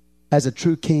back as a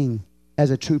true king,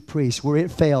 as a true priest. Where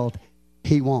it failed,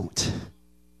 he won't.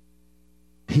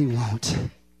 He won't.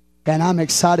 And I'm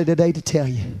excited today to tell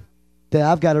you that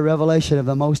I've got a revelation of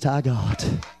the Most High God.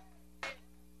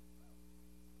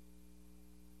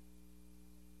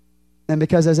 And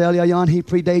because as El Elyon, he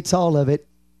predates all of it,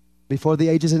 before the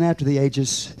ages and after the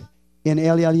ages. In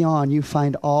El Elyon, you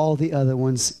find all the other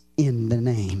ones in the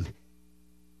name.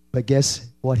 But guess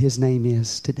what his name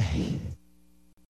is today?